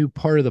new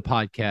part of the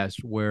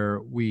podcast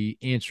where we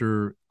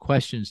answer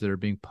questions that are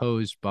being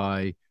posed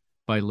by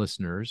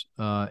listeners.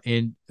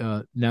 And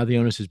now the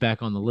onus is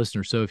back on the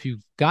listener. So if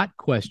you've got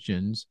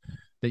questions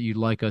that you'd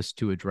like us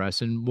to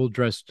address, and we'll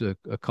address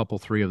a couple,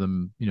 three of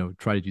them,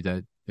 try to do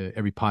that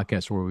every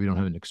podcast where we don't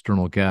have an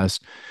external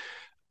guest.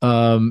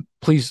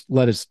 Please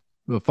let us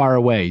fire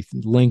away.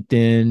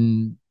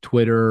 LinkedIn,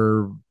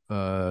 Twitter,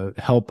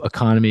 Help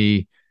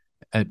Economy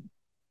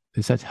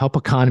is that Help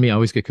Economy? I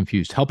always get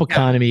confused. Help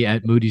Economy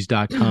at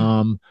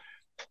Moody's.com.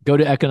 Go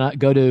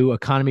to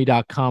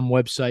economy.com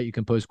website. You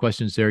can post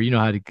questions there. You know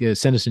how to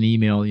send us an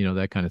email,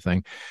 that kind of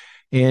thing.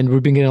 And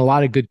we've been getting a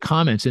lot of good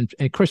comments. And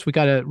Chris, we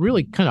got a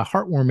really kind of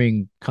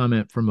heartwarming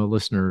comment from a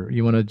listener.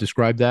 You want to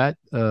describe that?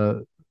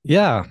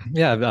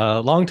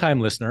 Yeah. Long-time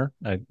listener.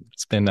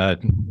 It's been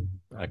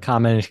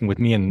commenting with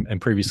me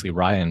and previously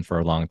Ryan for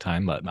a long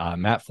time. But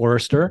Matt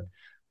Forrester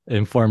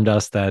informed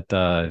us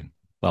that,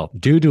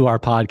 due to our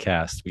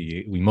podcast,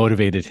 we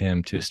motivated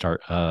him to start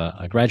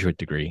a graduate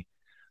degree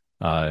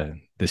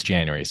this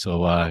January.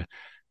 So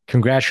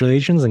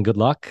congratulations and good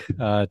luck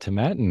to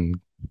Matt, and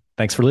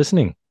thanks for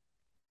listening.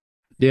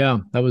 Yeah,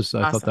 that was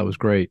awesome. I thought that was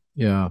great.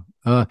 Yeah.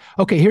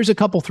 Okay, here's a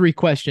couple, 3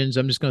 questions.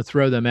 I'm just going to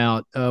throw them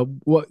out.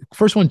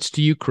 First one's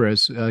to you,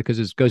 Chris, because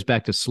it goes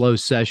back to slow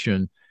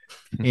session.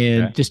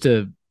 And okay. Just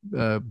to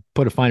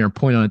put a finer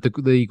point on it,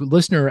 the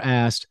listener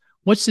asked,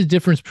 what's the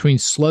difference between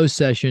slow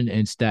session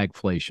and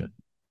stagflation?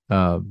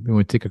 You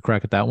want to take a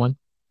crack at that one?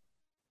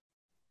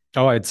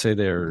 Oh, I'd say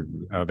they're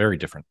very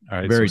different. All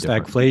right. Very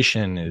different.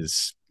 Stagflation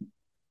is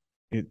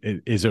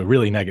a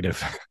really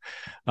negative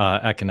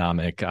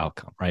economic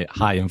outcome, right?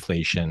 High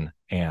inflation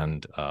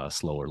and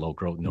low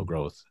growth, no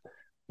growth,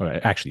 or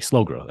actually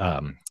slow growth,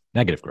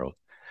 negative growth,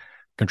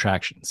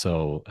 contraction.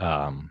 So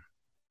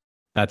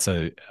that's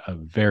a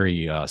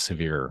very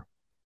severe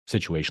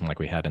situation like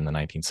we had in the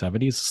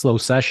 1970s. Slow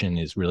session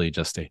is really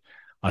just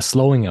a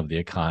slowing of the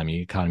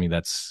economy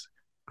that's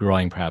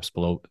growing perhaps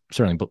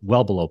certainly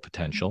well below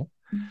potential.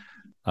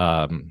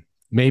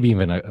 Maybe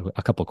even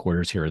a couple of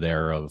quarters here or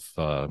there of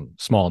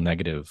small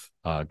negative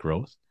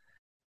growth,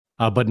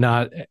 but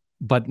not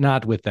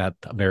with that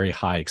very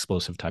high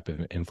explosive type of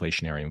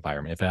inflationary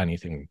environment. If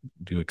anything,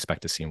 do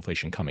expect to see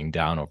inflation coming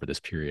down over this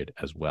period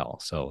as well.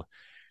 So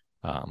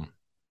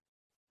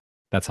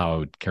that's how I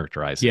would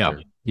characterize it.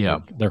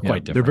 They're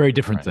quite different. They're very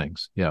different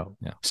things. Yeah.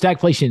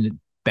 Stagflation,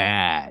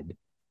 bad.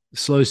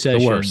 Slow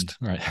session, the worst.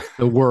 Right.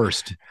 The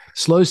worst.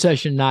 Slow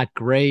session, not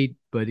great,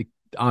 but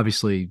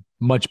obviously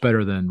much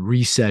better than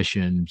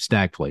recession,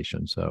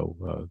 stagflation.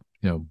 So,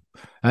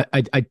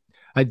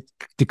 I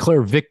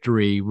declare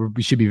victory.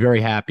 We should be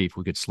very happy if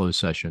we get slow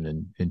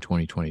session in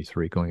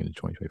 2023 going into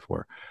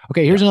 2024.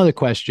 Okay, here's another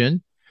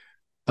question.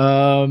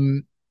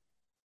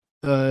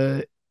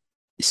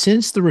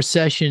 Since the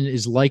recession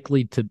is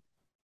likely to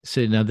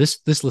say, now this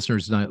listener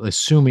is not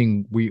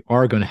assuming we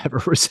are going to have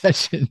a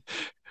recession.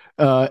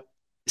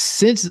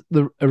 Since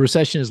a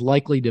recession is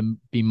likely to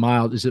be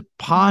mild, is it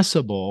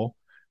possible?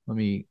 Let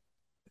me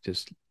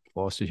just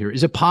lost it here.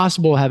 Is it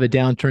possible to have a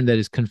downturn that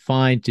is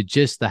confined to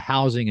just the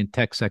housing and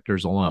tech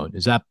sectors alone?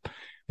 Is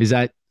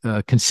that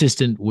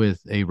consistent with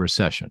a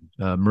recession?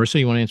 Marissa,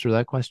 you want to answer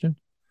that question?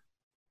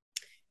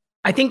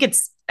 I think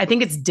it's I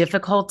think it's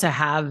difficult to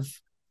have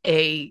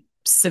a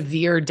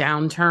severe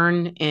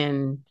downturn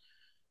in,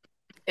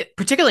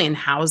 particularly in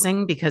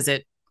housing, because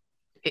it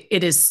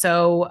is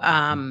so,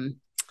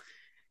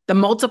 the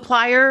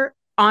multiplier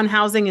on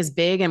housing is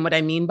big. And what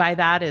I mean by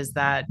that is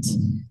that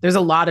there's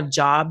a lot of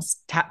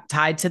jobs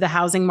tied to the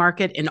housing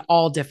market in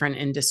all different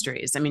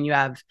industries. I mean, you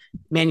have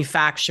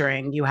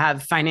manufacturing, you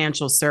have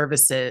financial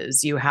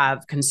services, you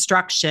have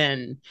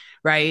construction,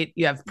 right?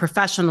 You have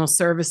professional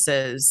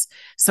services.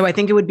 So I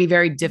think it would be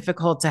very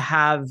difficult to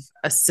have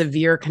a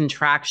severe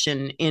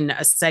contraction in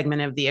a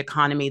segment of the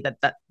economy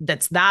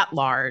that's that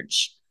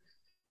large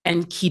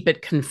and keep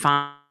it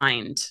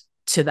confined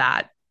to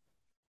that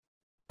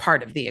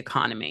part of the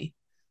economy.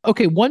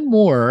 Okay, one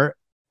more.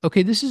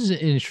 Okay, this is an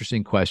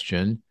interesting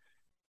question,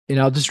 and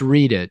I'll just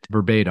read it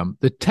verbatim.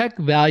 The tech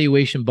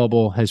valuation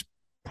bubble has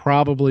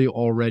probably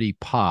already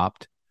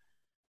popped.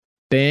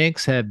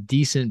 Banks have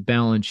decent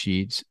balance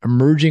sheets.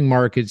 Emerging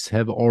markets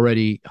have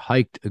already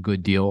hiked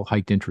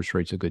interest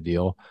rates a good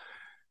deal.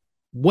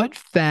 What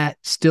fat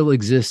still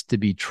exists to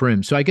be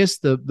trimmed? So I guess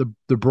the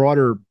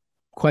broader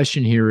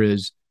question here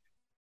is,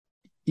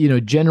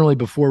 generally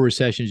before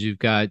recessions, you've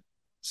got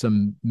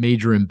some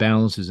major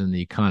imbalances in the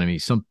economy.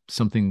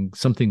 Something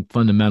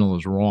fundamental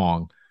is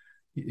wrong.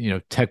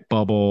 Tech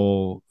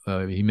bubble.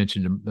 He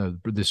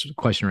mentioned this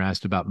questioner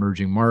asked about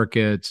emerging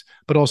markets,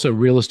 but also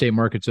real estate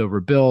markets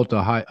overbuilt,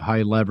 a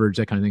high leverage,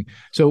 that kind of thing.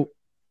 So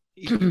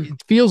it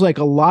feels like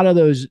a lot of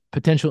those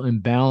potential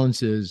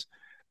imbalances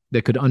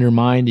that could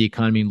undermine the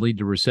economy and lead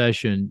to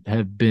recession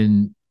have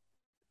been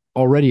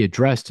already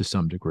addressed to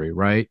some degree,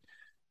 right?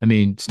 I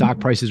mean,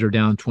 stock prices are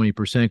down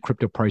 20%.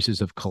 Crypto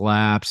prices have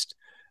collapsed.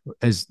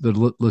 As the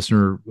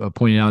listener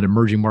pointed out,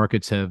 emerging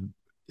markets have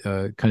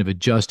kind of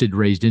adjusted,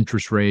 raised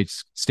interest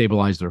rates,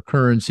 stabilized their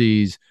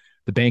currencies.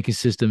 The banking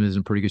system is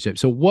in pretty good shape.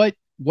 So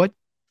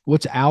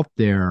what's out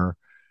there?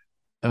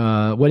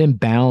 What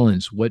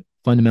imbalance? What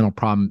fundamental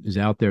problem is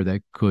out there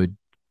that could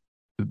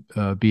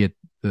be at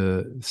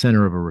the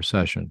center of a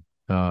recession?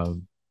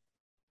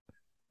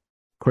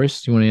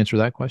 Chris, do you want to answer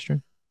that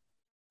question?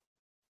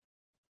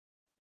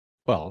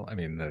 Well, I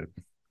mean,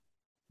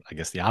 I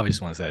guess the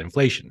obvious one is that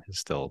inflation is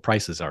still,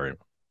 prices are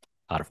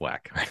out of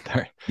whack,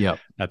 right? Yeah,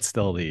 that's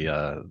still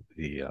the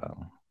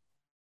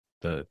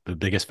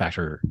biggest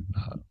factor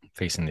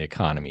facing the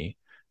economy,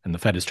 and the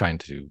Fed is trying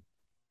to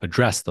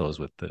address those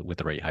with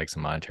the rate hikes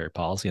and monetary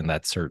policy, and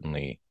that's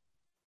certainly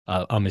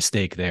a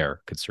mistake.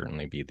 There could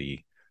certainly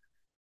be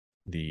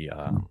the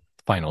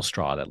final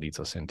straw that leads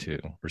us into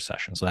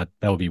recession. So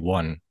that would be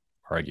one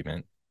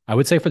argument. I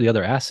would say for the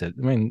other asset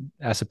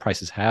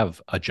prices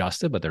have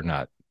adjusted, but they're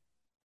not.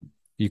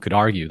 You could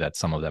argue that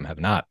some of them have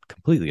not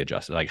completely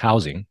adjusted, like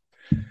housing,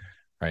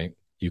 right?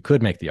 You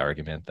could make the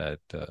argument that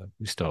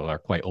we still are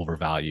quite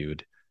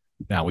overvalued.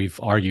 Now, we've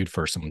argued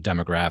for some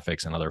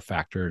demographics and other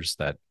factors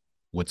that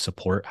would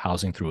support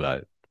housing through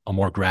a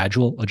more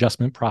gradual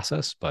adjustment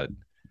process, but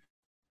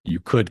you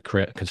could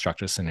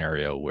construct a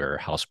scenario where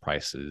house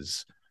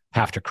prices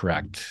have to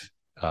correct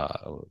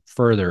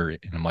further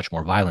in a much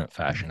more violent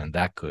fashion, and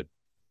that could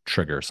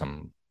trigger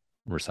some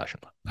recession.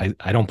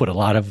 I don't put a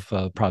lot of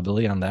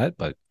probability on that,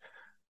 but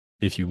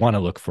if you want to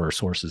look for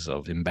sources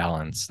of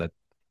imbalance, that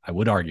I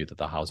would argue that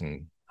the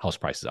house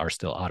prices are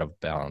still out of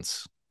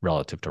balance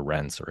relative to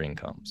rents or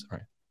incomes,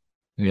 right?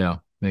 Yeah,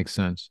 makes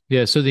sense.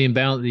 Yeah, so the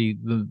imbalance,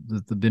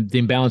 the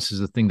imbalance is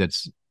the thing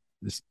that's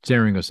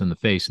staring us in the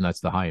face, and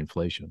that's the high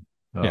inflation.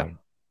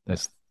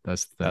 That's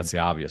the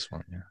obvious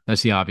one. Yeah,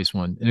 that's the obvious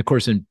one. And of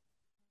course, in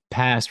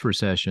past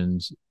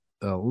recessions,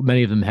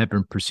 many of them have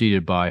been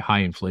preceded by high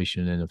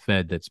inflation and a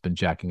Fed that's been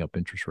jacking up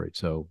interest rates.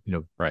 So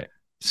right,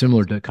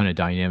 similar to kind of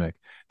dynamic.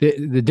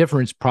 The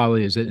difference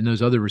probably is that in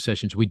those other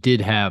recessions, we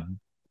did have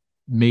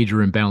major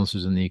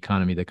imbalances in the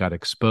economy that got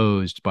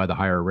exposed by the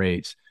higher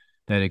rates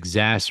that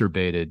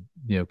exacerbated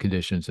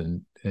conditions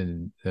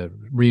and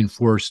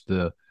reinforced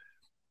the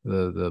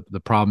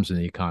problems in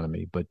the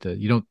economy. But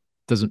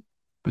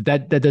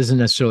that doesn't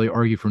necessarily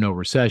argue for no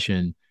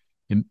recession.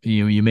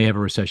 You may have a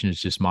recession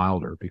that's just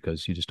milder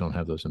because you just don't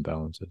have those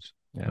imbalances.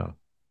 Yeah.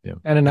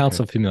 And an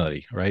ounce of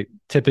humility, right?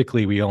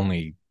 Typically, we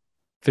only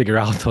figure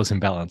out those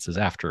imbalances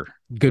after.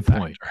 Good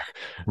point.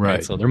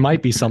 Right. So there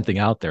might be something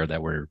out there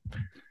that we're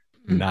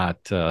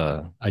not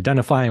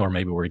identifying, or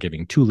maybe we're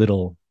giving too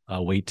little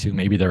weight to.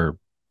 Maybe there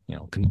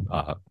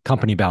are,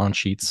 company balance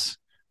sheets,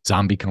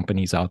 zombie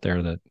companies out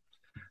there that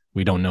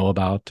we don't know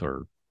about,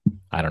 or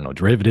I don't know,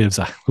 derivatives.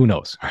 Who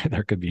knows? Right?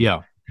 There could be.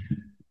 Yeah.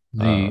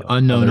 The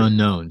unknown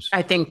unknowns.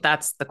 I think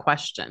that's the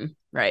question,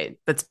 right?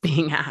 That's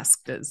being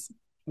asked is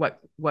what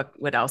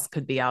else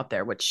could be out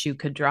there? What shoe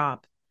could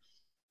drop?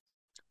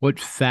 What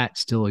fat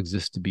still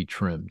exists to be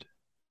trimmed?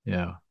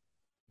 Yeah.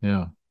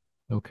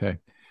 Okay.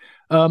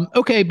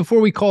 Okay. Before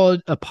we call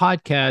it a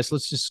podcast,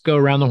 let's just go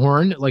around the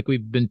horn like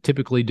we've been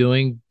typically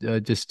doing,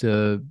 just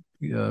to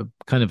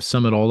kind of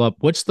sum it all up.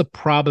 What's the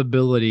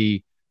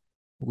probability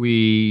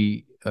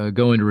we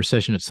go into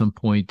recession at some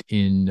point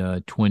in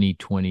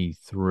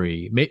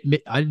 2023?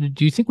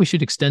 Do you think we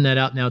should extend that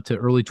out now to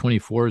early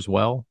 24 as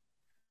well?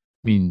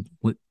 I mean,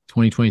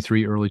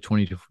 2023, early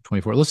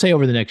 2024. Let's say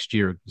over the next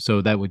year.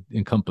 So that would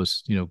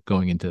encompass,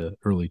 going into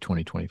early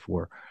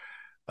 2024.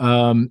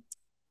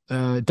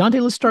 Dante,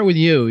 let's start with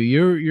you.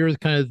 You're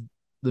kind of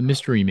the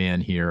mystery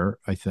man here,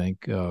 I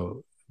think.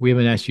 We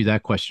haven't asked you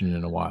that question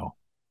in a while.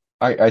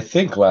 I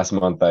think last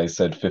month I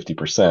said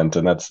 50%,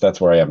 and that's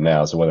where I am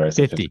now. So whether I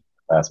said 50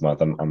 last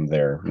month, I'm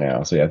there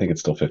now. So yeah, I think it's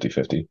still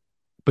 50-50.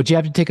 But you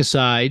have to take a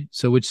side.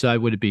 So which side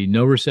would it be?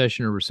 No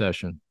recession or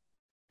recession?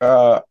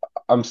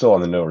 I'm still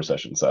on the no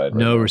recession side.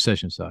 No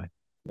recession side.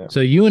 Yeah. So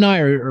you and I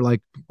are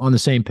like on the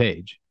same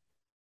page.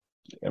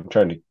 I'm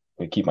trying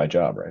to keep my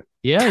job, right?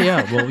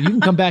 Yeah. Well, you can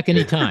come back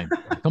anytime.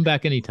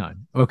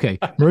 Okay.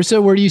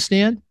 Marissa, where do you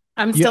stand?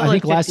 I'm still. I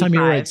think 55. Last time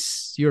you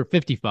were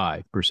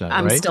 55%.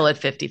 I'm right? still at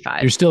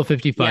 55. You're still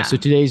 55. Yeah. So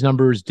today's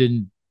numbers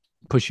didn't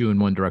push you in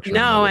one direction.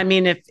 No, I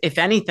mean, if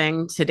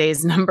anything,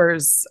 today's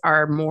numbers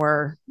are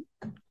more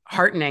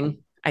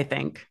heartening, I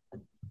think. I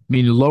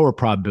mean, lower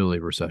probability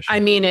of recession. I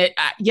mean,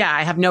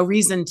 I have no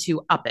reason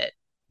to up it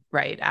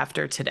right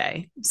after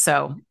today.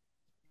 So.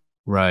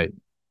 Right.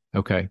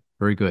 Okay.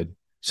 Very good.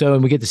 So,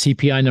 and we get the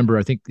CPI number,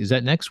 I think, is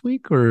that next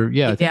week or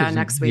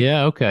next week.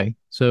 Yeah. Okay.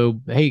 So,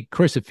 hey,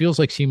 Chris, it feels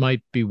like she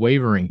might be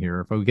wavering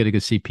here. If I get a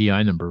good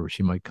CPI number,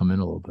 she might come in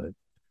a little bit.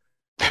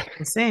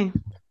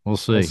 We'll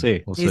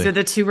see. These are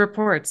the two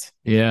reports.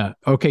 Yeah.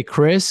 Okay.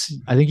 Chris,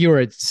 I think you were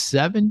at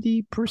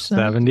 70%.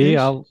 70.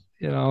 I'll,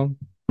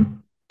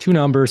 two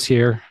numbers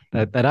here.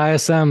 That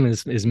ISM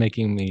is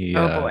making me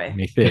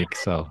me think.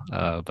 So,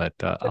 but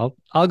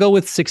I'll go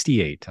with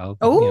 68.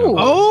 That's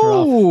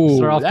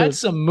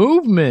a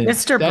movement,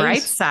 Mr.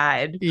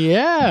 Brightside.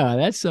 Yeah,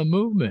 that's a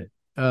movement.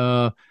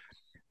 By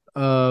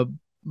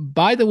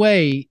the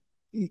way,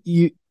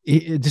 this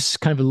is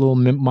kind of a little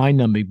mind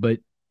numbing, but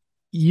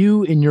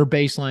you in your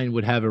baseline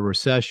would have a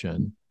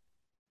recession.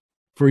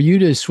 For you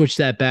to switch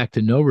that back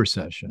to no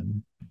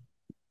recession,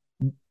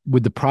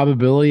 would the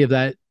probability of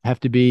that have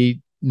to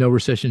be no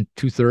recession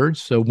 2/3,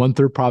 so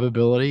 1/3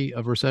 probability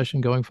of recession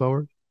going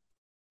forward?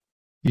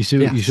 You see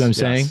what I'm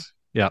saying?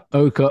 Yeah.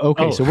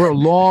 Okay. So we're a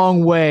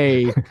long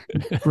way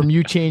from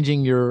you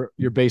changing your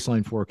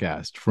baseline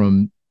forecast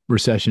from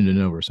recession to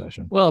no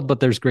recession. Well,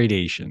 but there's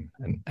gradation,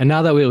 and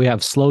now that we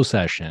have slow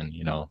session,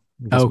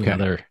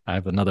 okay, I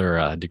have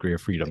another degree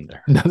of freedom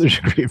there. Another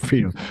degree of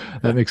freedom.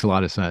 That makes a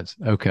lot of sense.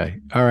 Okay.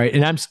 All right.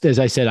 And as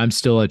I said, I'm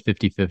still at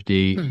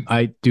 50-50.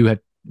 I do have.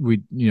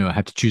 We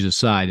have to choose a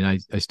side, and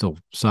I still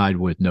side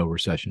with no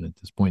recession at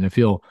this point. I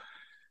feel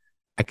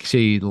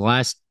actually the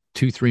last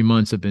 2-3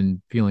 months have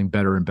been feeling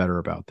better and better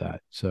about that.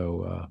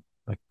 So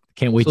I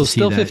can't wait to see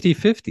that. So still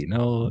 50-50.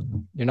 No,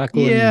 you're not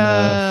going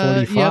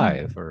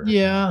 45 or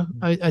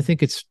I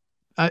think it's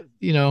I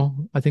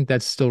think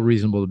that's still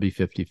reasonable to be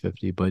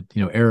 50-50, but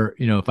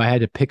if I had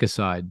to pick a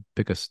side,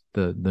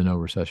 the no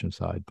recession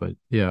side, but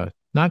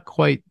not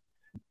quite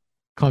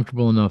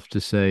comfortable enough to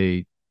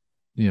say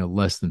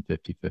less than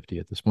 50-50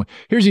 at this point.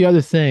 Here's the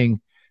other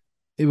thing,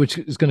 which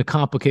is going to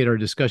complicate our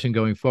discussion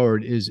going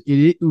forward, is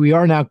we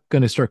are now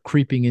going to start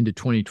creeping into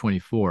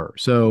 2024.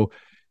 So,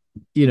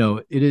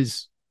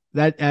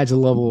 that adds a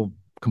level of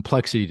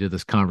complexity to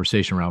this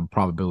conversation around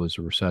probabilities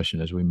of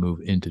recession as we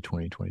move into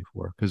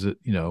 2024, because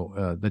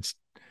that's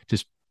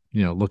just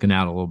looking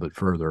out a little bit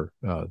further.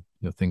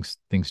 Things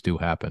do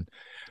happen.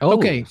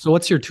 Okay, so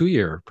what's your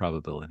 2-year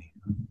probability?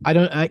 I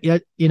don't.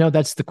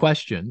 That's the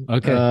question.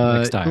 Okay,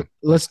 next time.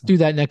 Let's do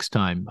that next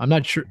time. I'm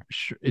not sure.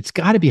 It's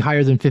got to be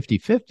higher than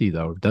 50-50,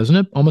 though, doesn't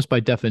it? Almost by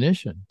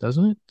definition,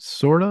 doesn't it?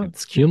 Sort of.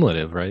 It's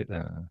cumulative, right?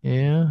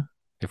 Yeah.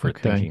 If we're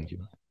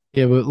thinking.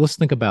 Yeah, but let's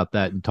think about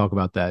that and talk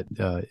about that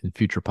in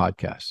future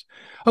podcasts.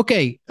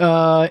 Okay.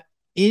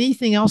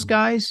 Anything else,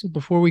 guys,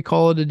 before we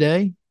call it a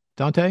day?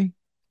 Dante,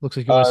 looks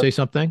like you want to say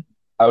something.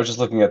 I was just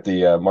looking at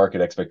the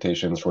market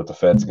expectations for what the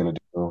Fed's going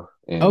to do.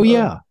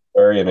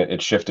 And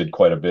it shifted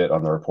quite a bit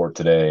on the report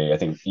today. I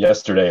think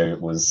yesterday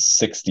it was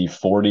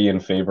 60-40 in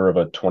favor of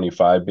a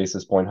 25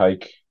 basis point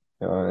hike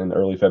in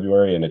early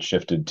February, and it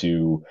shifted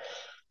to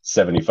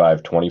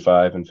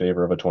 75-25 in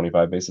favor of a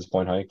 25 basis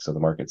point hike. So the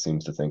market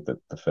seems to think that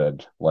the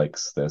Fed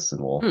likes this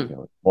and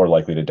will more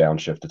likely to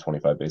downshift to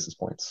 25 basis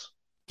points.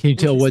 Can you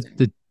tell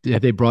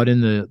have they brought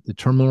in the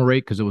terminal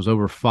rate, because it was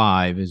over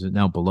 5? Is it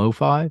now below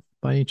 5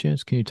 by any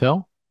chance? Can you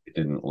tell? It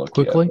didn't look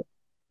quickly.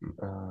 Let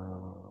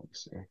me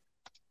see.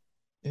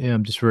 Yeah,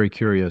 I'm just very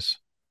curious.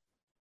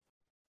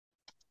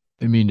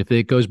 I mean, if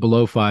it goes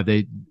below 5,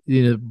 they,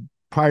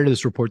 prior to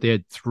this report, they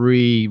had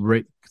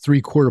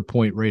 3/4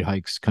 point rate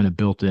hikes kind of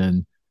built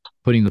in,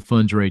 putting the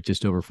funds rate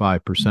just over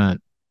 5%.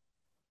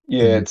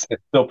 Yeah, it's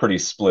still pretty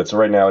split. So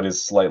right now it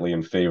is slightly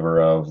in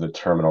favor of the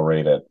terminal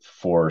rate at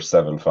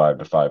 475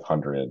 to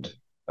 500.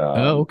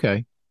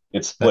 Okay.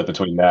 It's split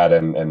between that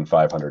and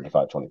 500 to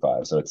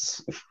 525. So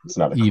it's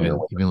not a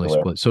evenly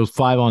split. So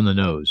 5 on the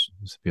nose,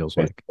 it feels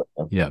like.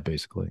 Yeah,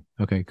 basically.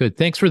 Okay, good.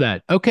 Thanks for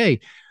that. Okay.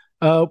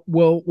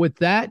 Well, with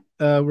that,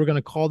 we're going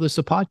to call this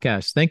a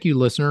podcast. Thank you,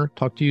 listener.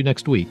 Talk to you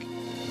next week.